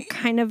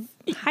kind of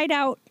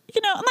hideout.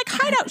 And like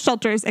hideout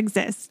shelters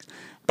exist.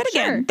 But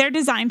again, they're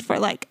designed for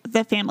like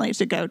the family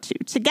to go to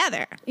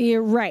together.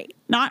 You're right.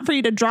 Not for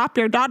you to drop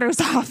your daughters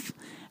off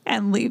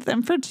and leave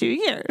them for 2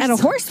 years. At a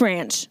horse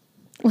ranch.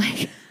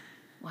 Like,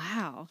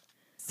 wow.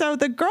 So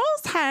the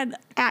girls had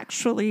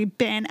actually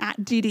been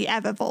at Dee Dee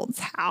Evevold's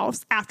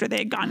house after they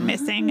had gone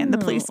missing, and the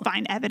police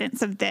find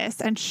evidence of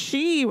this. And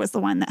she was the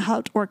one that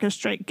helped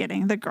orchestrate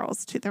getting the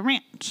girls to the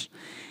ranch.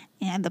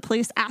 And the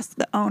police asked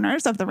the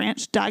owners of the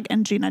ranch, Doug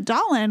and Gina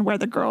Dolan, where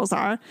the girls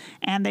are,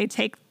 and they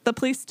take the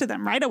police to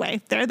them right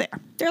away. They're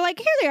there. They're like,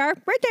 here they are,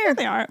 right there. Here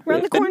they are.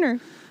 Around the corner.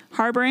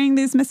 Harboring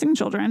these missing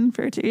children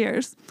for 2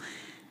 years.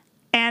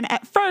 And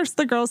at first,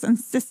 the girls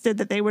insisted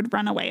that they would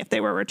run away if they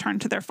were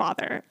returned to their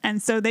father.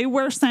 And so they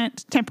were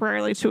sent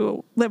temporarily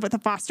to live with a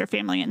foster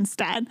family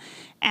instead.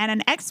 And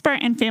an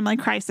expert in family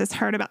crisis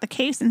heard about the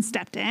case and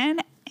stepped in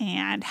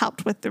and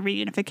helped with the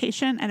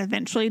reunification. And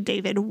eventually,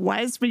 David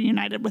was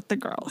reunited with the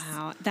girls.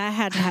 Wow, that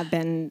had to have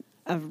been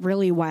a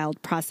really wild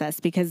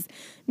process, because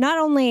not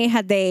only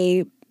had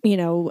they,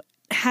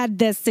 had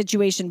this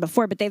situation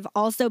before, but they've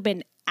also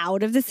been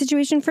out of the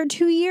situation for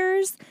 2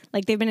 years.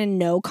 Like, they've been in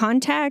no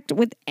contact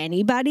with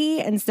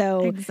anybody. And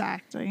so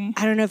exactly,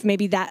 I don't know if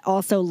maybe that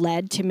also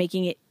led to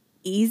making it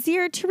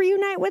easier to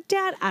reunite with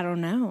Dad. I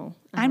don't know.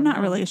 I'm not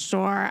really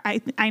sure.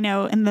 I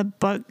know in the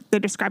book they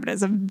describe it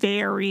as a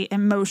very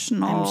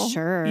emotional. I'm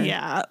sure.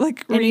 Yeah.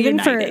 Like, and even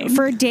reuniting.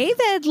 for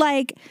David,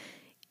 like,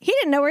 he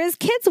didn't know where his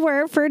kids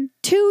were for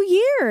 2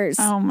 years.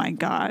 Oh my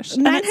gosh.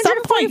 And at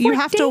some point you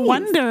have to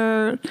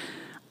wonder,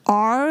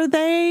 are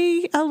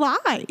they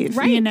alive?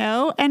 Right.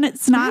 And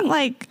it's not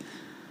like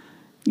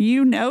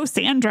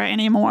Sandra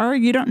anymore.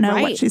 You don't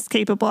know what she's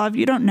capable of.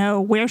 You don't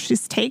know where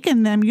she's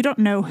taken them. You don't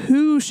know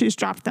who she's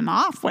dropped them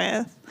off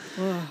with.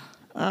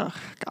 Oh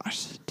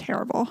gosh,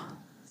 terrible.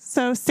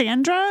 So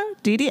Sandra,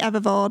 Dee Dee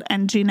Evervold,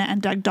 and Gina and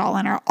Doug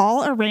Dolan are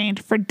all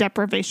arraigned for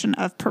deprivation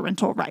of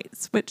parental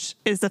rights, which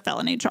is a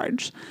felony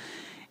charge.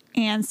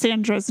 And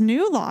Sandra's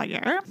new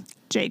lawyer,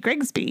 Jay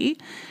Grigsby,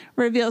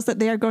 reveals that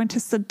they are going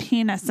to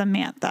subpoena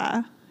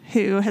Samantha,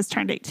 who has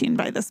turned 18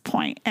 by this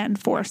point, and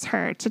force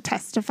her to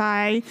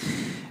testify,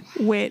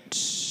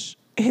 which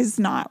is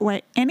not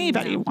what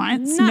anybody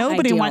wants.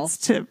 Nobody ideal. Wants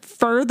to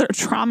further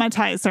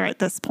traumatize her at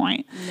this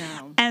point.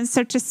 No. And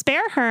so to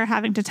spare her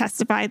having to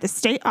testify, the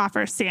state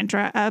offers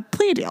Sandra a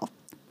plea deal.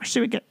 She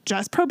would get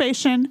just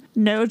probation,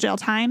 no jail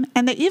time.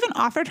 And they even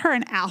offered her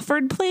an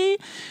Alford plea,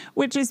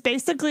 which is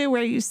basically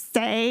where you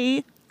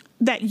say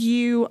that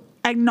you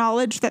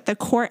acknowledge that the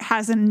court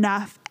has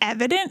enough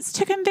evidence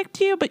to convict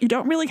you, but you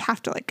don't really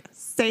have to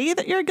say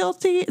that you're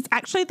guilty. It's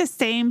actually the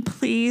same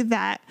plea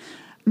that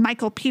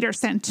Michael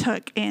Peterson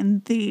took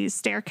in the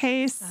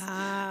Staircase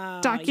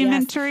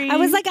documentary. Yes. I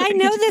was like, I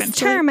know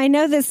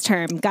this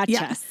term. Gotcha.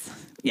 Yes.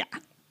 Yeah.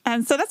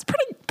 And so that's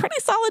pretty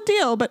solid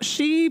deal, but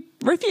she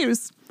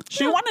refused.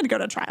 She wanted to go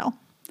to trial.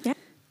 Yeah.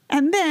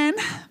 And then,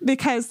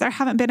 because there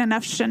haven't been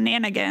enough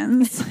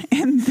shenanigans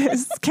in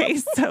this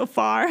case so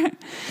far,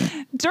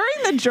 during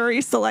the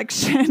jury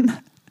selection,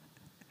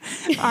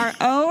 our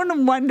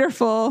own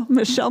wonderful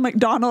Michelle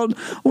McDonald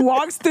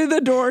walks through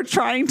the door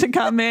trying to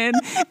come in,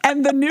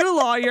 and the new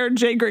lawyer,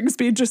 Jay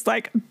Grigsby, just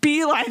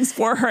beelines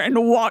for her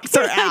and walks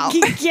her out.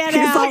 Get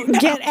out, no,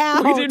 get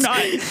out. We do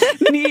not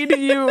need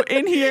you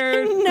in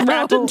here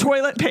wrapped in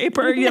toilet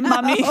paper, you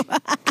mummy.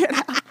 Get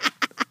out.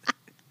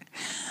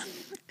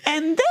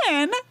 And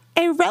then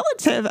a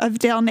relative of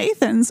Dale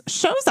Nathan's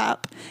shows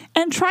up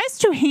and tries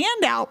to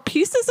hand out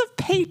pieces of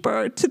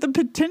paper to the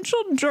potential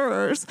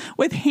jurors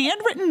with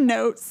handwritten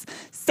notes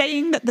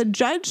saying that the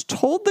judge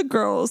told the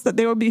girls that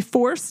they would be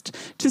forced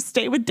to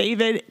stay with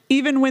David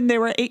even when they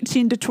were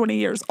 18 to 20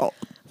 years old.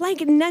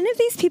 None of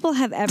these people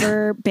have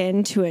ever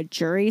been to a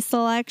jury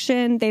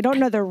selection. They don't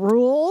know the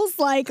rules.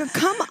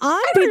 Come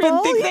on,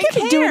 people. You can't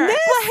be doing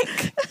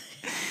this.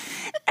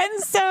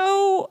 And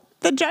so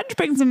the judge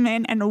brings him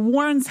in and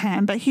warns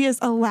him, but he is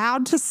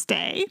allowed to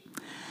stay.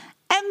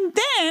 And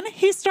then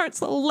he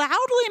starts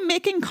loudly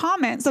making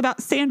comments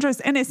about Sandra's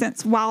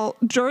innocence while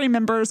jury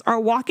members are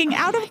walking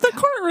out of the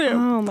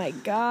courtroom. Oh, my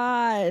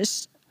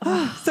gosh.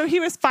 So he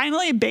was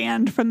finally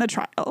banned from the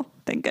trial.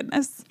 Thank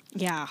goodness.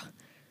 Yeah.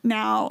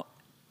 Now,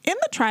 in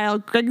the trial,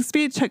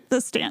 Grigsby took the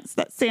stance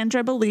that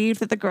Sandra believed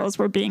that the girls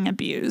were being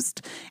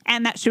abused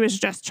and that she was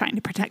just trying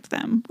to protect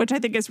them, which I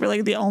think is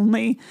really the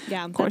only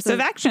course of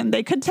action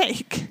they could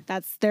take.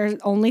 That's their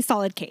only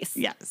solid case.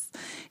 Yes.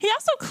 He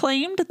also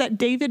claimed that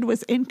David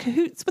was in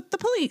cahoots with the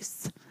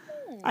police,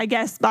 I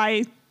guess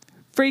by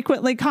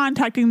frequently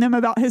contacting them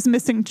about his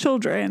missing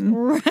children.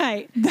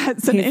 Right.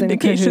 That's an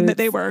indication that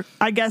they were,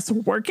 I guess,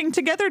 working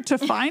together to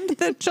find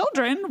the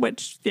children,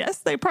 which, yes,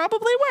 they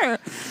probably were.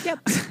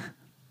 Yep.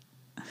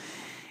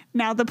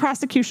 Now, the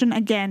prosecution,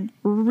 again,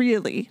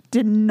 really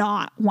did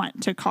not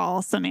want to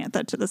call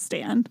Samantha to the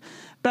stand,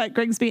 but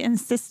Grigsby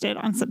insisted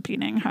on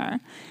subpoenaing her.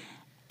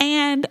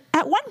 And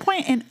at one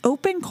point in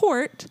open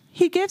court,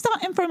 he gives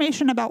out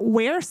information about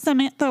where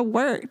Samantha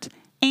worked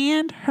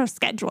and her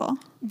schedule.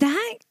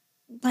 That,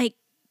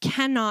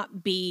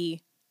 cannot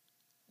be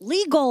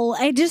legal.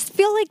 I just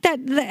feel like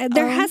that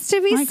there has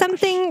to be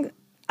something,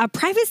 a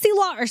privacy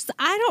law, or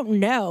I don't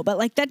know,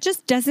 but that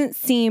just doesn't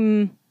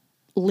seem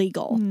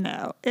legal.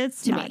 No,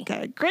 it's not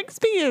good.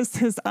 Grigsby is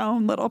his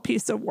own little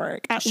piece of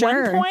work. At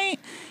Sure. one point,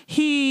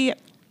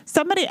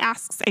 somebody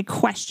asks a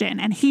question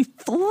and he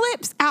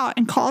flips out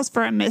and calls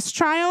for a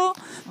mistrial.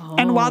 Oh.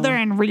 And while they're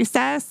in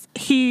recess,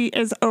 he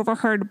is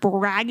overheard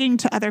bragging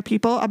to other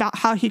people about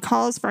how he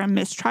calls for a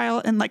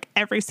mistrial in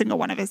every single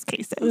one of his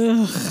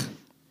cases.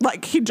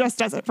 Ugh. He just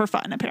does it for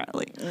fun,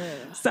 apparently.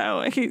 Ugh.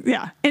 So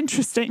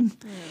interesting.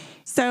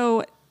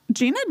 So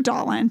Gina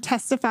Dolan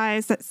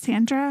testifies that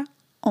Sandra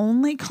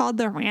only called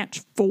the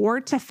ranch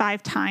 4 to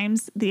 5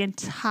 times the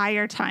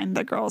entire time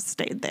the girls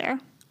stayed there.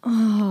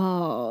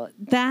 Oh,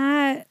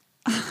 that,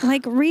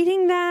 like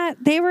reading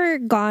that, they were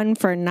gone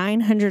for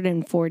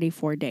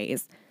 944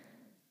 days.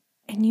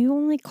 And you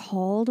only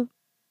called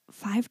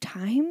 5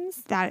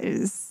 times? That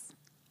is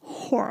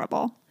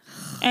horrible.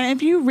 And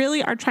if you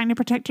really are trying to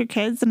protect your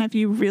kids, and if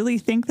you really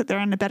think that they're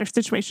in a better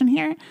situation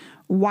here,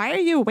 why are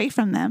you away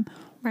from them?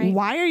 Right.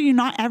 Why are you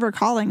not ever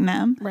calling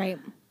them? Right.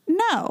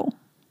 No.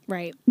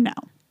 Right. No.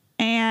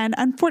 And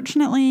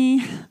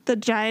unfortunately, the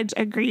judge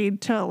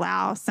agreed to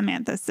allow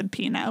Samantha's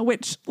subpoena,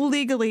 which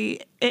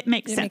legally it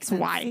makes sense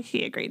why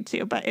he agreed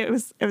to, but it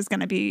was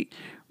going to be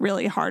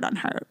really hard on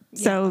her.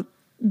 Yeah. So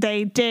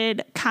they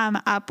did come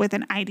up with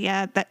an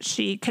idea that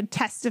she could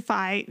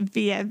testify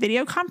via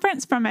video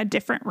conference from a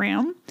different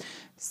room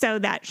so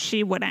that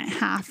she wouldn't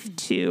have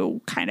to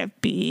kind of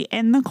be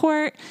in the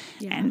court.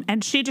 Yeah.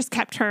 And she just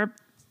kept her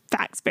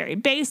facts very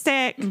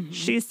basic. Mm-hmm.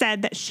 She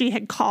said that she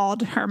had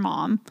called her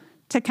mom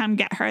to come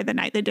get her the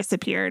night they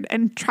disappeared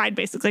and tried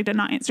basically to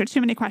not answer too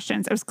many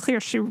questions. It was clear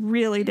she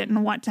really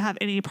didn't want to have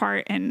any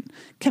part in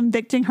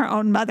convicting her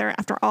own mother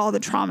after all the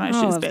trauma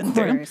she's been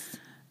through.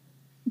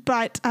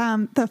 But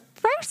the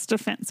first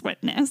defense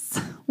witness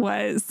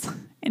was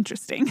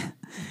interesting.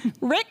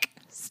 Rick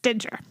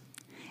Stidger.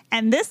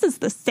 And this is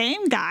the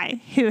same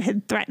guy who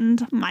had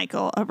threatened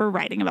Michael over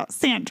writing about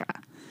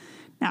Sandra.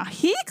 Now,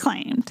 he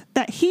claimed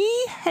that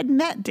he had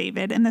met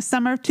David in the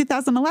summer of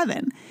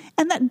 2011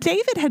 and that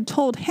David had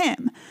told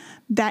him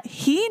that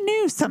he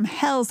knew some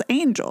Hell's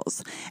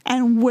Angels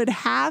and would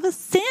have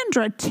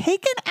Sandra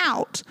taken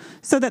out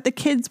so that the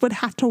kids would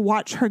have to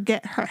watch her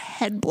get her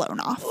head blown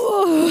off.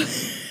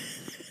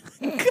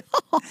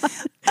 God.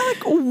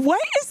 Like,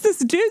 what is this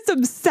dude's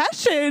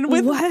obsession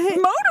with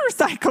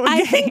motorcycle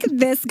gangs? I think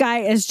this guy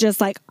is just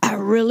like, I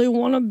really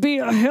want to be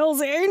a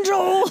Hell's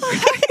Angel.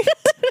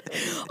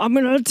 I'm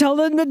going to tell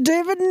them that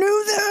David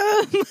knew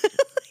them.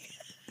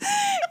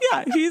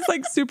 Yeah, he's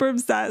like super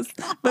obsessed.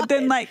 But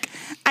then like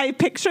I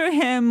picture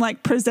him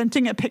like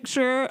presenting a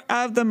picture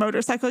of the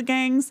motorcycle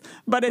gangs,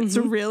 but it's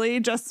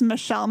really just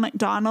Michelle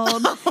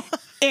McDonald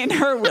in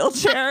her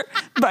wheelchair,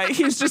 but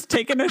he's just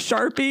taken a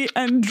Sharpie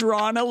and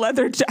drawn a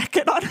leather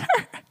jacket on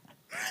her.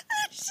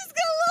 She's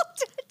got a little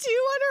tattoo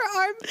on her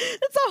arm.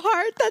 It's a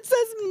heart that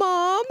says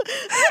Mom.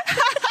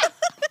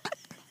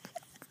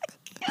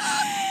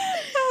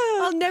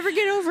 I'll never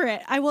get over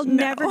it. I will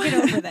never get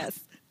over this.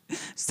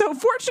 So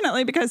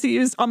fortunately, because he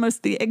used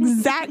almost the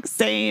exact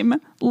same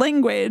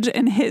language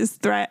in his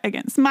threat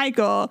against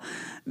Michael,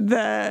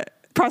 the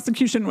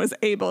prosecution was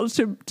able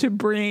to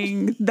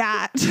bring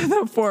that to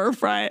the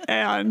forefront,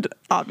 and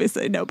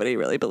obviously nobody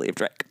really believed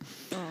Rick.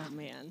 Oh,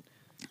 man.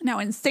 Now,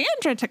 when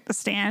Sandra took the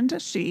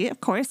stand, she,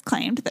 of course,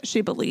 claimed that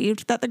she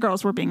believed that the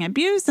girls were being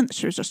abused and that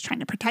she was just trying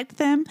to protect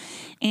them.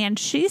 And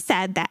she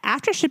said that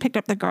after she picked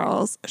up the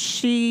girls,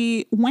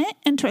 she went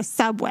into a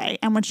subway.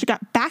 And when she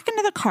got back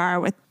into the car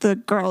with the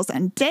girls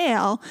and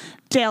Dale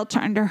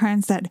turned to her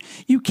and said,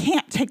 "You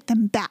can't take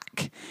them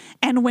back."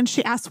 And when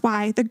she asked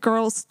why, the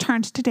girls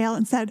turned to Dale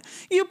and said,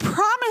 "You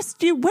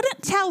promised you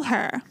wouldn't tell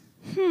her."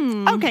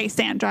 Okay,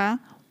 Sandra.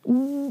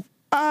 What?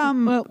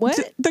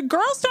 The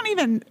girls don't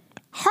even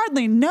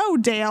hardly know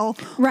Dale.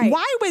 Right.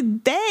 Why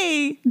would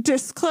they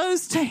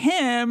disclose to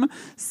him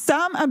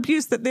some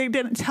abuse that they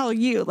didn't tell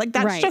you? Like,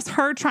 that's just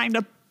her trying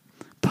to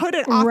put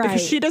it off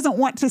because she doesn't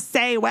want to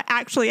say what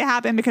actually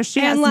happened because she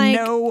has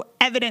no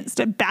evidence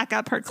to back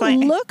up her claim.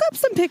 Look up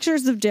some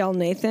pictures of Dale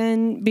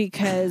Nathan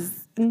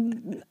because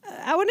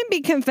I wouldn't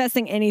be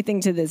confessing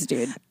anything to this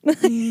dude.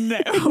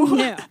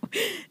 No,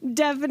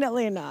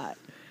 definitely not.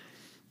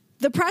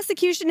 The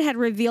prosecution had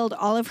revealed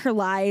all of her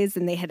lies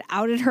and they had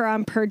outed her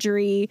on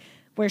perjury,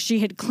 where she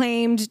had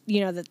claimed,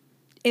 that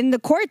in the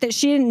court that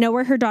she didn't know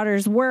where her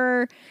daughters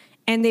were.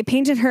 And they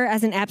painted her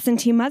as an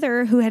absentee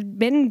mother who had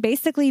been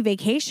basically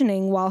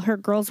vacationing while her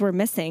girls were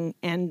missing.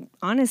 And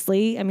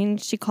honestly, I mean,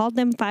 she called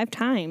them 5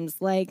 times.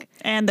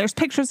 And there's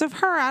pictures of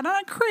her out on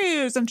a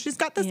cruise and she's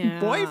got this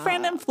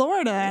boyfriend in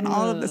Florida and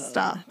all of this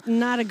stuff.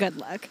 Not a good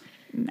look.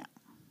 No.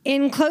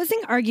 In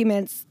closing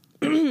arguments,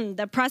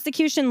 the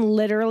prosecution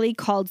literally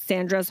called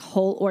Sandra's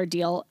whole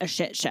ordeal a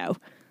shit show.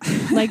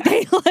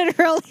 They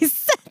literally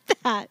said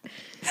that.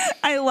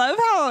 I love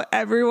how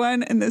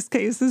everyone in this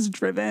case has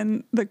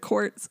driven the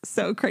courts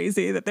so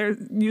crazy that they're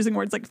using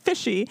words like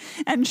fishy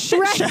and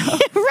shit show.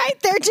 Right.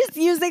 They're just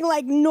using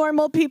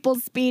normal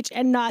people's speech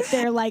and not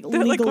their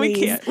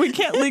legalese. We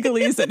can't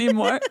legalese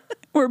anymore.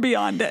 We're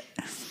beyond it.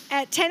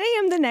 At 10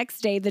 a.m. the next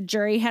day, the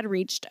jury had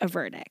reached a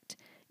verdict.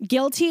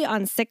 Guilty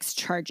on 6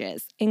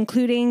 charges,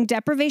 including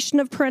deprivation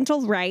of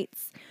parental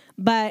rights,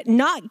 but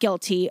not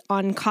guilty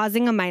on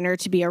causing a minor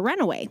to be a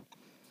runaway.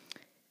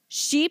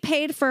 She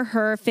paid for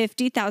her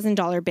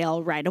 $50,000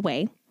 bail right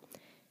away,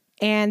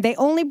 and they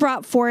only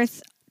brought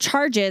forth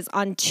charges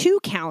on 2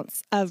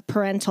 counts of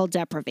parental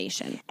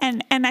deprivation.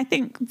 And I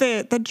think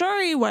the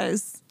jury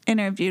was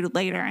interviewed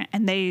later,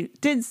 and they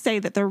did say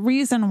that the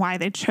reason why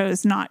they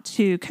chose not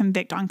to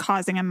convict on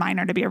causing a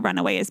minor to be a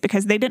runaway is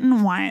because they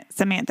didn't want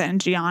Samantha and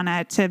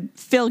Gianna to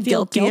feel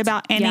guilty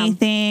about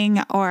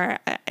anything or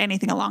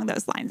anything along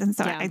those lines. And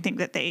so I think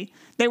that they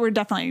were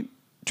definitely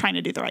trying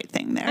to do the right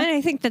thing there. And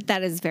I think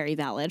that is very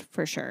valid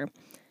for sure.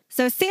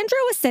 So Sandra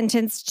was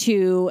sentenced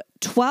to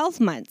 12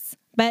 months,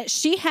 but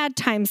she had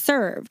time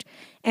served,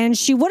 and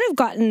she would have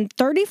gotten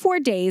 34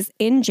 days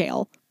in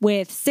jail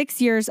with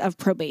 6 years of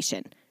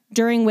probation,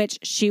 during which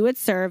she would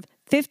serve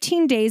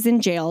 15 days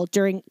in jail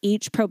during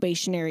each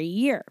probationary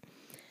year.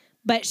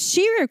 But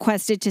she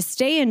requested to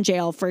stay in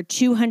jail for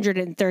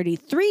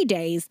 233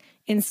 days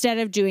instead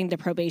of doing the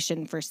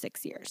probation for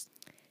 6 years.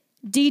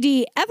 Dee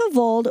Dee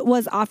Evevold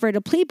was offered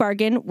a plea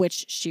bargain,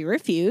 which she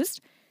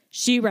refused.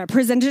 She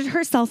represented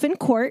herself in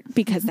court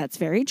because that's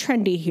very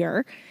trendy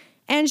here.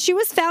 And she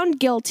was found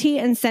guilty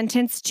and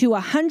sentenced to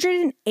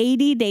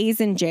 180 days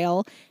in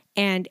jail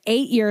and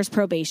 8 years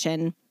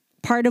probation,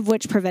 part of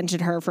which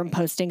prevented her from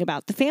posting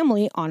about the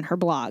family on her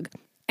blog.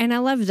 And I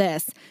love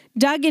this.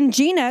 Doug and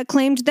Gina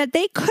claimed that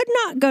they could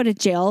not go to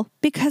jail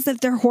because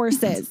of their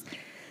horses.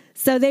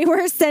 So they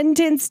were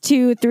sentenced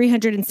to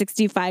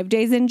 365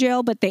 days in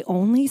jail, but they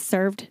only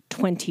served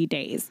 20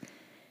 days.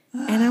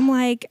 And I'm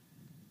like,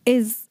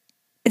 is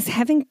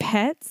having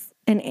pets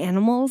and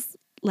animals,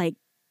 like,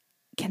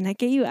 can that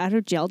get you out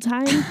of jail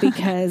time?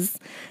 Because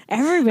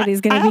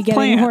everybody's going to be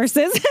getting horses.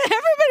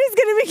 Everybody's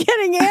going to be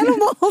getting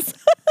animals.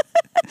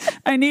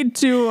 I need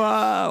to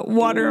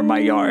water my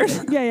yard.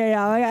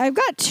 Yeah. I've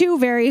got 2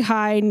 very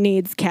high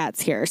needs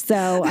cats here,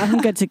 so I'm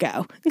good to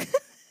go.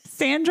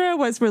 Sandra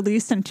was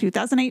released in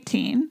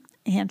 2018,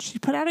 and she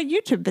put out a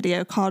YouTube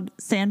video called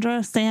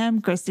Sandra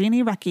Sam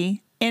Grazzini Recchi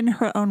in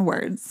her own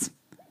words.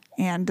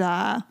 And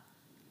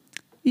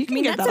you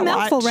can give that a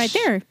watch. That's a mouthful right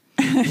there.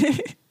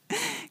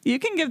 You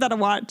can give that a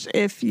watch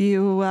if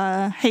you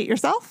hate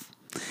yourself.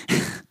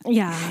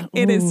 Yeah.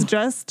 It is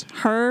just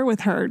her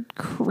with her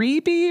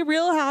creepy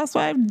Real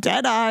Housewife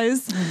dead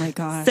eyes. Oh my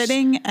gosh.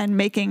 Sitting and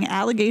making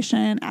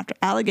allegation after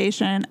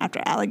allegation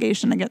after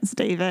allegation against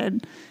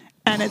David.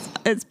 And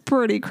it's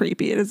pretty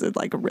creepy. It is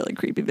like a really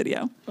creepy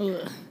video.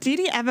 Dee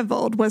Dee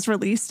Evevold was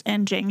released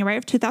in January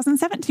of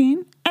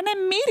 2017 and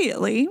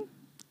immediately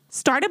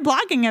started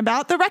blogging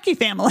about the Recchi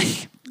family,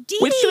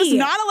 which she was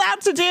not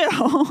allowed to do.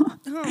 Oh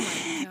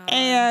my God.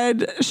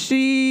 And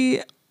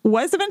she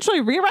was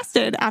eventually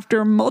rearrested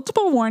after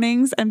multiple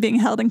warnings and being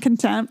held in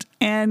contempt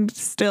and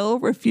still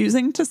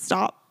refusing to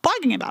stop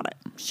blogging about it.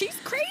 She's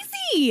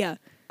crazy.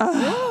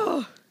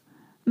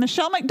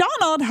 Michelle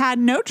McDonald had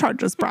no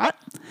charges brought.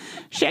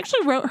 She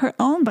actually wrote her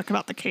own book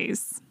about the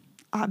case,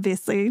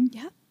 obviously,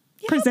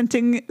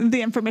 presenting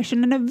the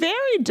information in a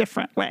very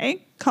different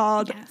way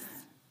called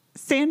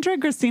Sandra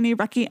Grazzini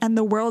Recchi and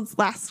the World's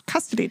Last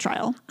Custody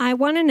Trial. I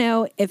want to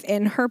know if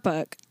in her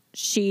book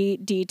she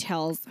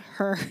details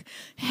her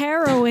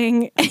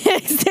harrowing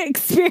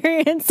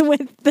experience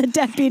with the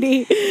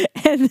deputy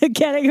and the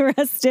getting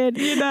arrested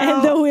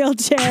and the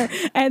wheelchair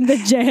and the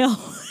jail.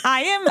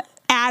 I am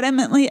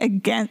adamantly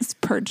against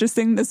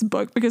purchasing this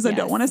book because I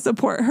don't want to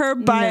support her,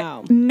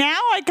 but now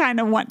I kind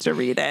of want to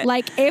read it.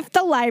 Like, if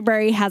the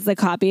library has a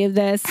copy of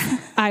this,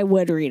 I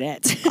would read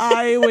it.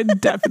 I would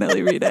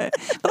definitely read it.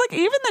 But like,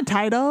 even the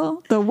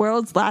title, The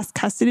World's Last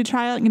Custody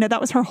Trial, you know, that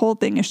was her whole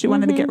thing, is she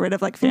wanted to get rid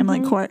of like family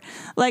court.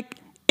 Like,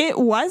 it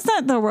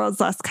wasn't the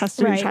world's last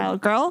custody trial,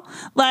 girl.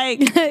 Like,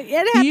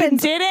 it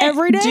happens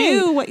every day.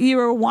 Do what you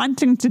were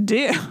wanting to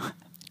do.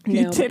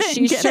 No,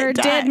 she sure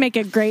did make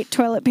a great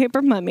toilet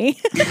paper mummy.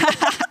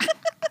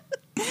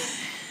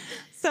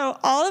 So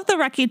all of the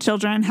Recchi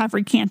children have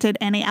recanted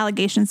any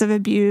allegations of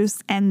abuse,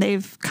 and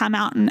they've come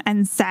out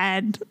and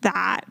said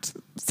that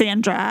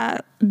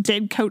Sandra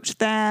did coach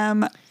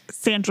them.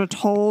 Sandra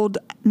told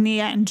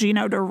Nia and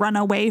Gino to run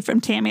away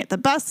from Tammy at the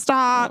bus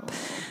stop.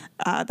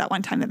 That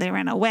one time that they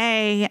ran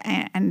away,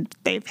 and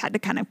they've had to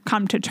kind of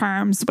come to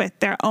terms with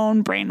their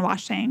own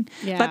brainwashing.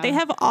 Yeah. But they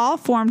have all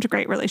formed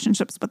great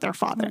relationships with their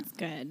father. That's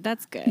good.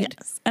 That's good.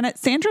 Yes. And at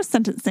Sandra's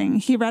sentencing,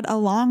 he read a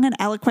long and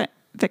eloquent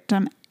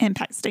victim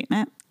impact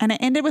statement, and it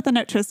ended with a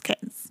note to his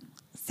kids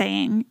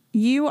saying,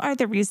 "You are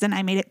the reason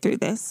I made it through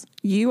this.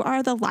 You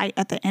are the light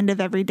at the end of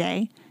every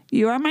day.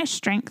 You are my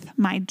strength,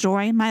 my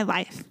joy, my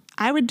life.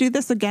 I would do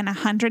this again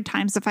 100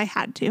 times if I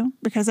had to,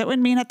 because it would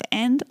mean at the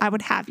end, I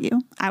would have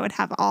you. I would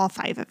have all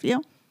 5 of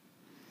you."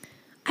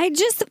 I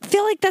just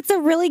feel like that's a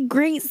really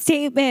great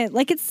statement.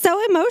 Like, it's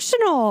so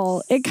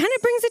emotional. It kind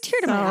of brings a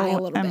tear to my eye a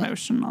little bit.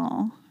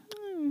 Emotional.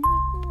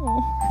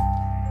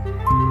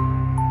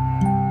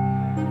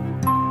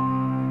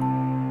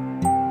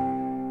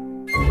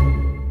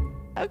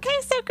 Okay,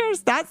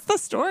 Soakers, that's the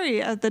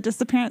story of the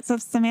disappearance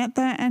of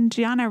Samantha and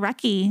Gianna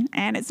Recchi.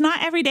 And it's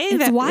not every day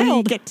that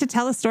we get to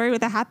tell a story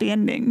with a happy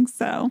ending.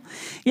 So,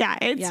 yeah,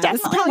 it's definitely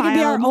this is probably going to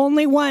be our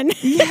only one.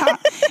 Yeah.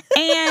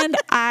 And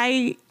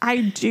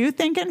I do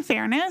think, in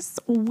fairness,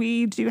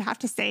 we do have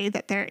to say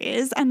that there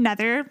is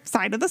another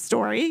side of the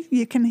story.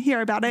 You can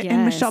hear about it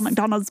in Michelle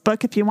McDonald's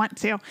book if you want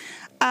to.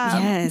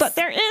 But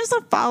there is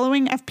a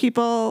following of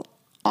people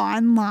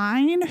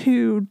online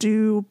who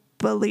do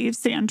believe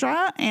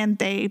Sandra, and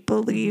they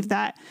believe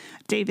that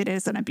David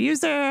is an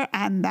abuser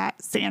and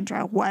that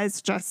Sandra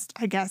was just,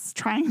 I guess,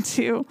 trying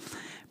to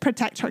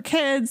protect her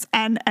kids.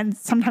 And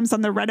sometimes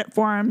on the Reddit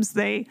forums,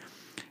 they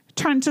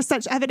turn to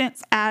such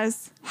evidence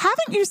as,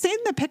 haven't you seen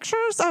the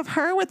pictures of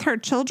her with her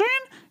children?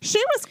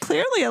 She was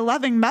clearly a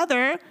loving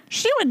mother.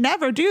 She would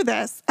never do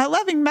this. A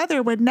loving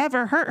mother would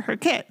never hurt her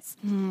kids.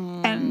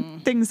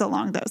 And things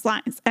along those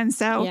lines. And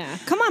so, yeah,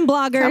 come on,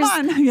 bloggers. Come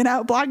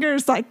on,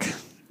 bloggers, like,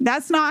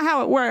 that's not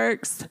how it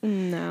works.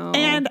 No.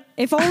 And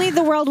if only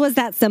the world was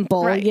that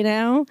simple, Right.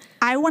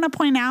 I want to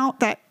point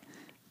out that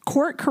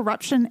court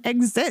corruption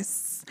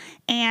exists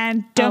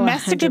and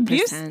domestic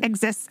abuse 100%.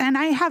 exists. And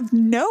I have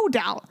no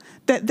doubt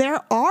that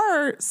there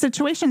are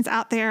situations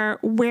out there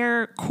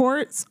where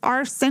courts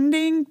are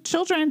sending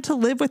children to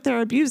live with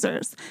their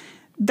abusers.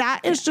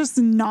 That is just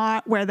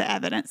not where the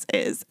evidence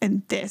is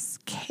in this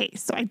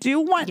case. So I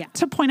do want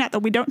to point out that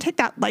we don't take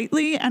that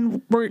lightly,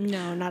 and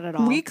No, not at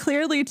all. we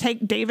clearly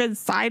take David's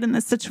side in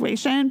this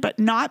situation, but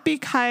not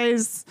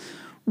because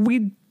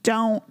we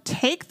don't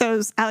take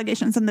those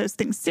allegations and those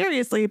things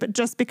seriously, but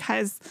just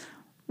because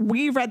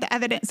we read the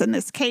evidence in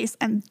this case,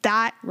 and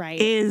that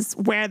is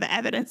where the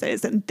evidence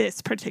is in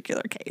this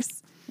particular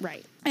case.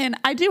 Right. And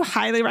I do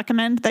highly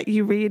recommend that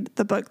you read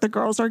the book, The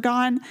Girls Are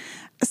Gone.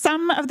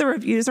 Some of the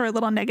reviews are a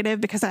little negative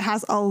because it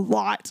has a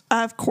lot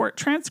of court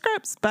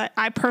transcripts, but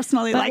I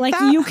personally like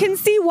that. You can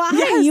see why.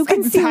 Yes, you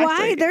can see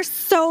exactly. why. There's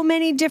so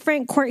many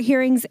different court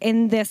hearings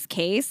in this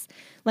case.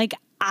 Like,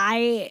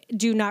 I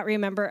do not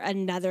remember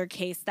another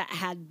case that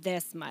had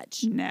this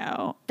much.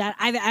 No. That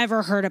I've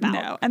ever heard about.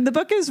 No. And the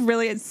book is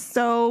really, it's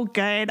so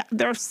good.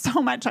 There's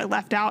so much I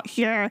left out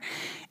here.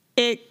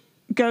 It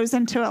goes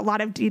into a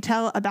lot of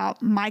detail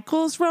about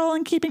Michael's role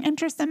in keeping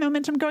interest and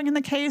momentum going in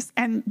the case,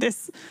 and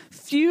this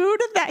feud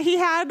that he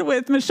had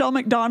with Michelle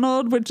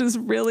McDonald, which is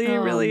really,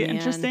 really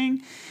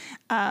interesting.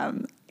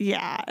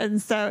 Yeah.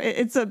 And so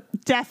it's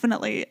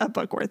definitely a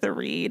book worth a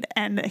read.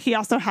 And he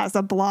also has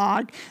a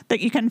blog that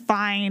you can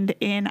find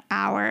in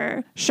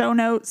our show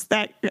notes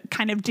that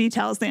kind of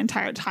details the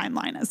entire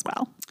timeline as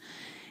well.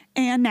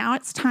 And now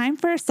it's time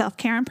for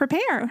self-care and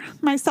prepare.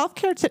 My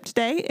self-care tip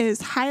today is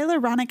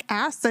hyaluronic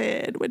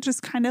acid, which is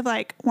kind of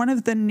like one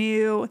of the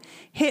new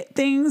hit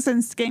things in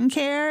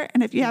skincare.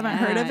 And if you haven't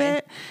heard of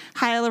it,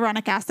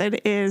 hyaluronic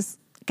acid is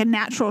a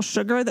natural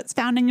sugar that's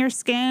found in your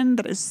skin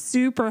that is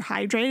super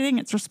hydrating.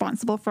 It's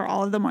responsible for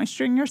all of the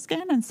moisture in your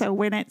skin. And so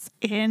when it's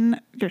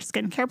in your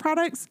skincare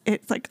products,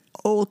 it's like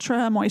ultra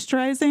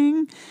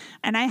moisturizing.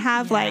 And I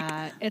have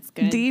it's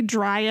good. the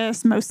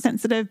driest, most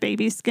sensitive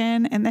baby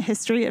skin in the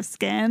history of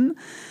skin.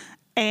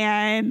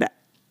 And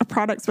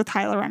products with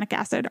hyaluronic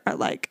acid are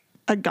like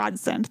a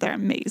godsend. They're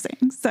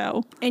amazing.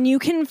 So, and you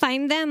can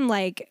find them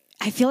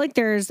I feel like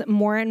there's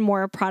more and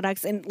more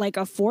products and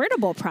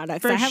affordable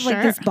products. I have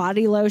this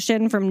body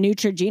lotion from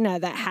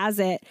Neutrogena that has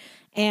it.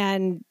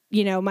 And,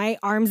 my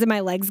arms and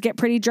my legs get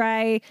pretty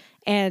dry,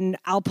 and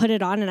I'll put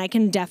it on and I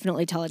can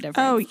definitely tell a difference.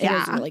 Oh, yeah.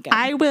 It is really good.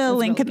 I will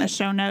link in the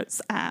show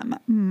notes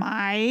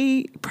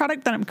my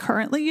product that I'm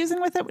currently using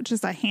with it, which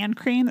is a hand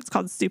cream that's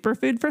called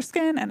Superfood for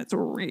Skin, and it's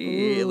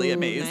really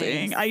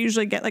amazing. Nice. I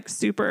usually get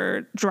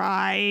super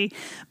dry,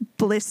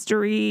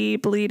 blistery,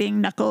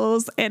 bleeding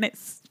knuckles, and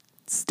it's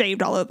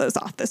staved all of those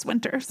off this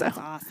winter. So that's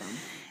awesome.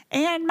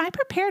 And my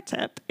prepare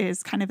tip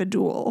is kind of a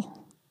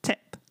dual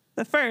tip.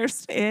 The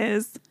first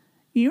is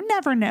you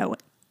never know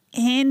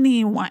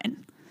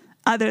anyone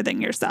other than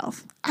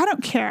yourself. I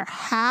don't care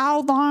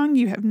how long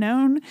you have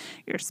known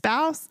your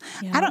spouse.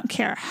 Yeah. I don't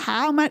care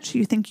how much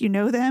you think you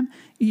know them.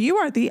 You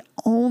are the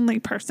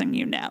only person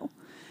you know.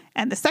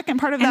 And the second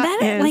part of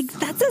that is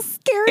that's a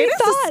scary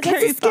thought.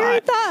 That's a scary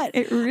thought.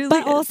 It really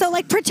But is. also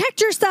protect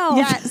yourself.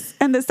 Yes.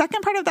 And the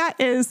second part of that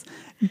is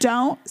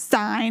don't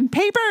sign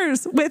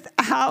papers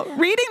without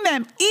reading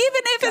them,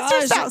 even if it's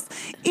your spouse,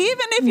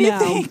 even if you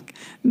think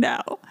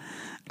no.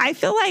 I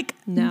feel like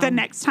the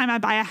next time I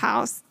buy a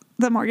house,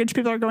 the mortgage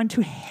people are going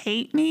to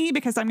hate me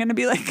because I'm going to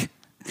be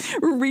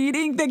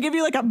reading. They give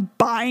you a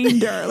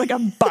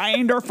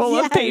binder full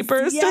of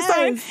papers to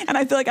sign. And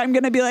I feel like I'm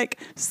going to be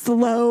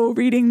slow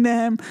reading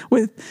them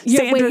with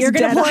Sandra's Wait, you're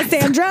going to pull a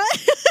Sandra?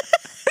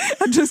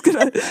 I'm just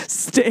going to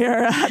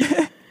stare at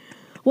it.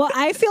 Well,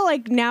 I feel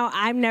like now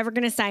I'm never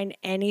going to sign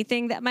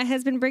anything that my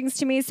husband brings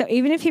to me. So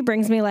even if he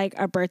brings me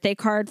a birthday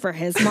card for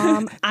his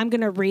mom, I'm going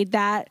to read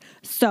that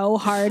so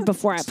hard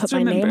before I put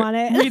my name on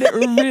it. Read it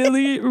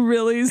really,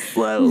 really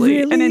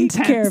slowly and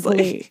intensely.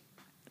 Carefully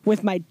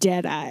with my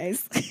dead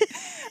eyes.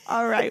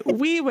 All right.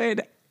 We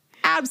would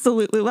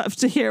absolutely love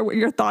to hear what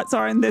your thoughts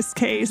are in this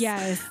case.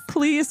 Yes.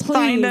 Please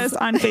find us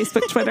on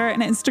Facebook, Twitter,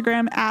 and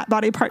Instagram at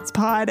Body Parts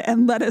Pod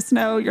and let us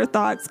know your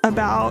thoughts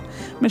about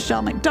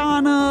Michelle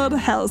McDonald,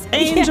 Hell's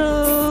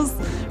Angels,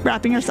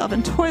 wrapping yourself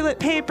in toilet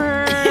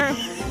paper,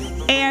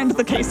 and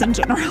the case in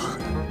general.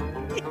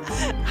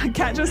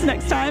 Catch us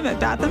next time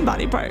at Bath and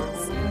Body Parts.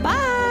 Bye.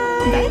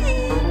 Bye.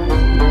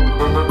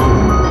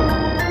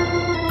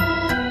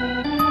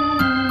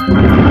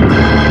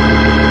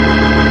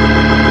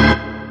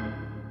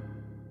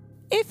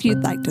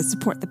 you'd like to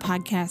support the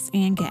podcast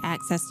and get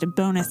access to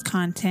bonus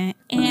content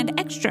and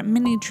extra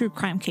mini true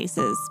crime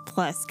cases,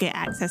 plus get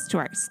access to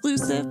our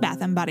exclusive Bath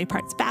 & Body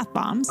Parts bath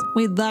bombs,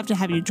 we'd love to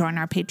have you join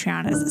our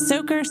Patreon as a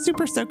soaker,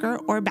 super soaker,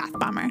 or bath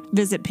bomber.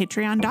 Visit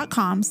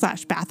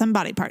patreon.com/Bath &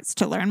 Body Parts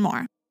to learn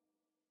more.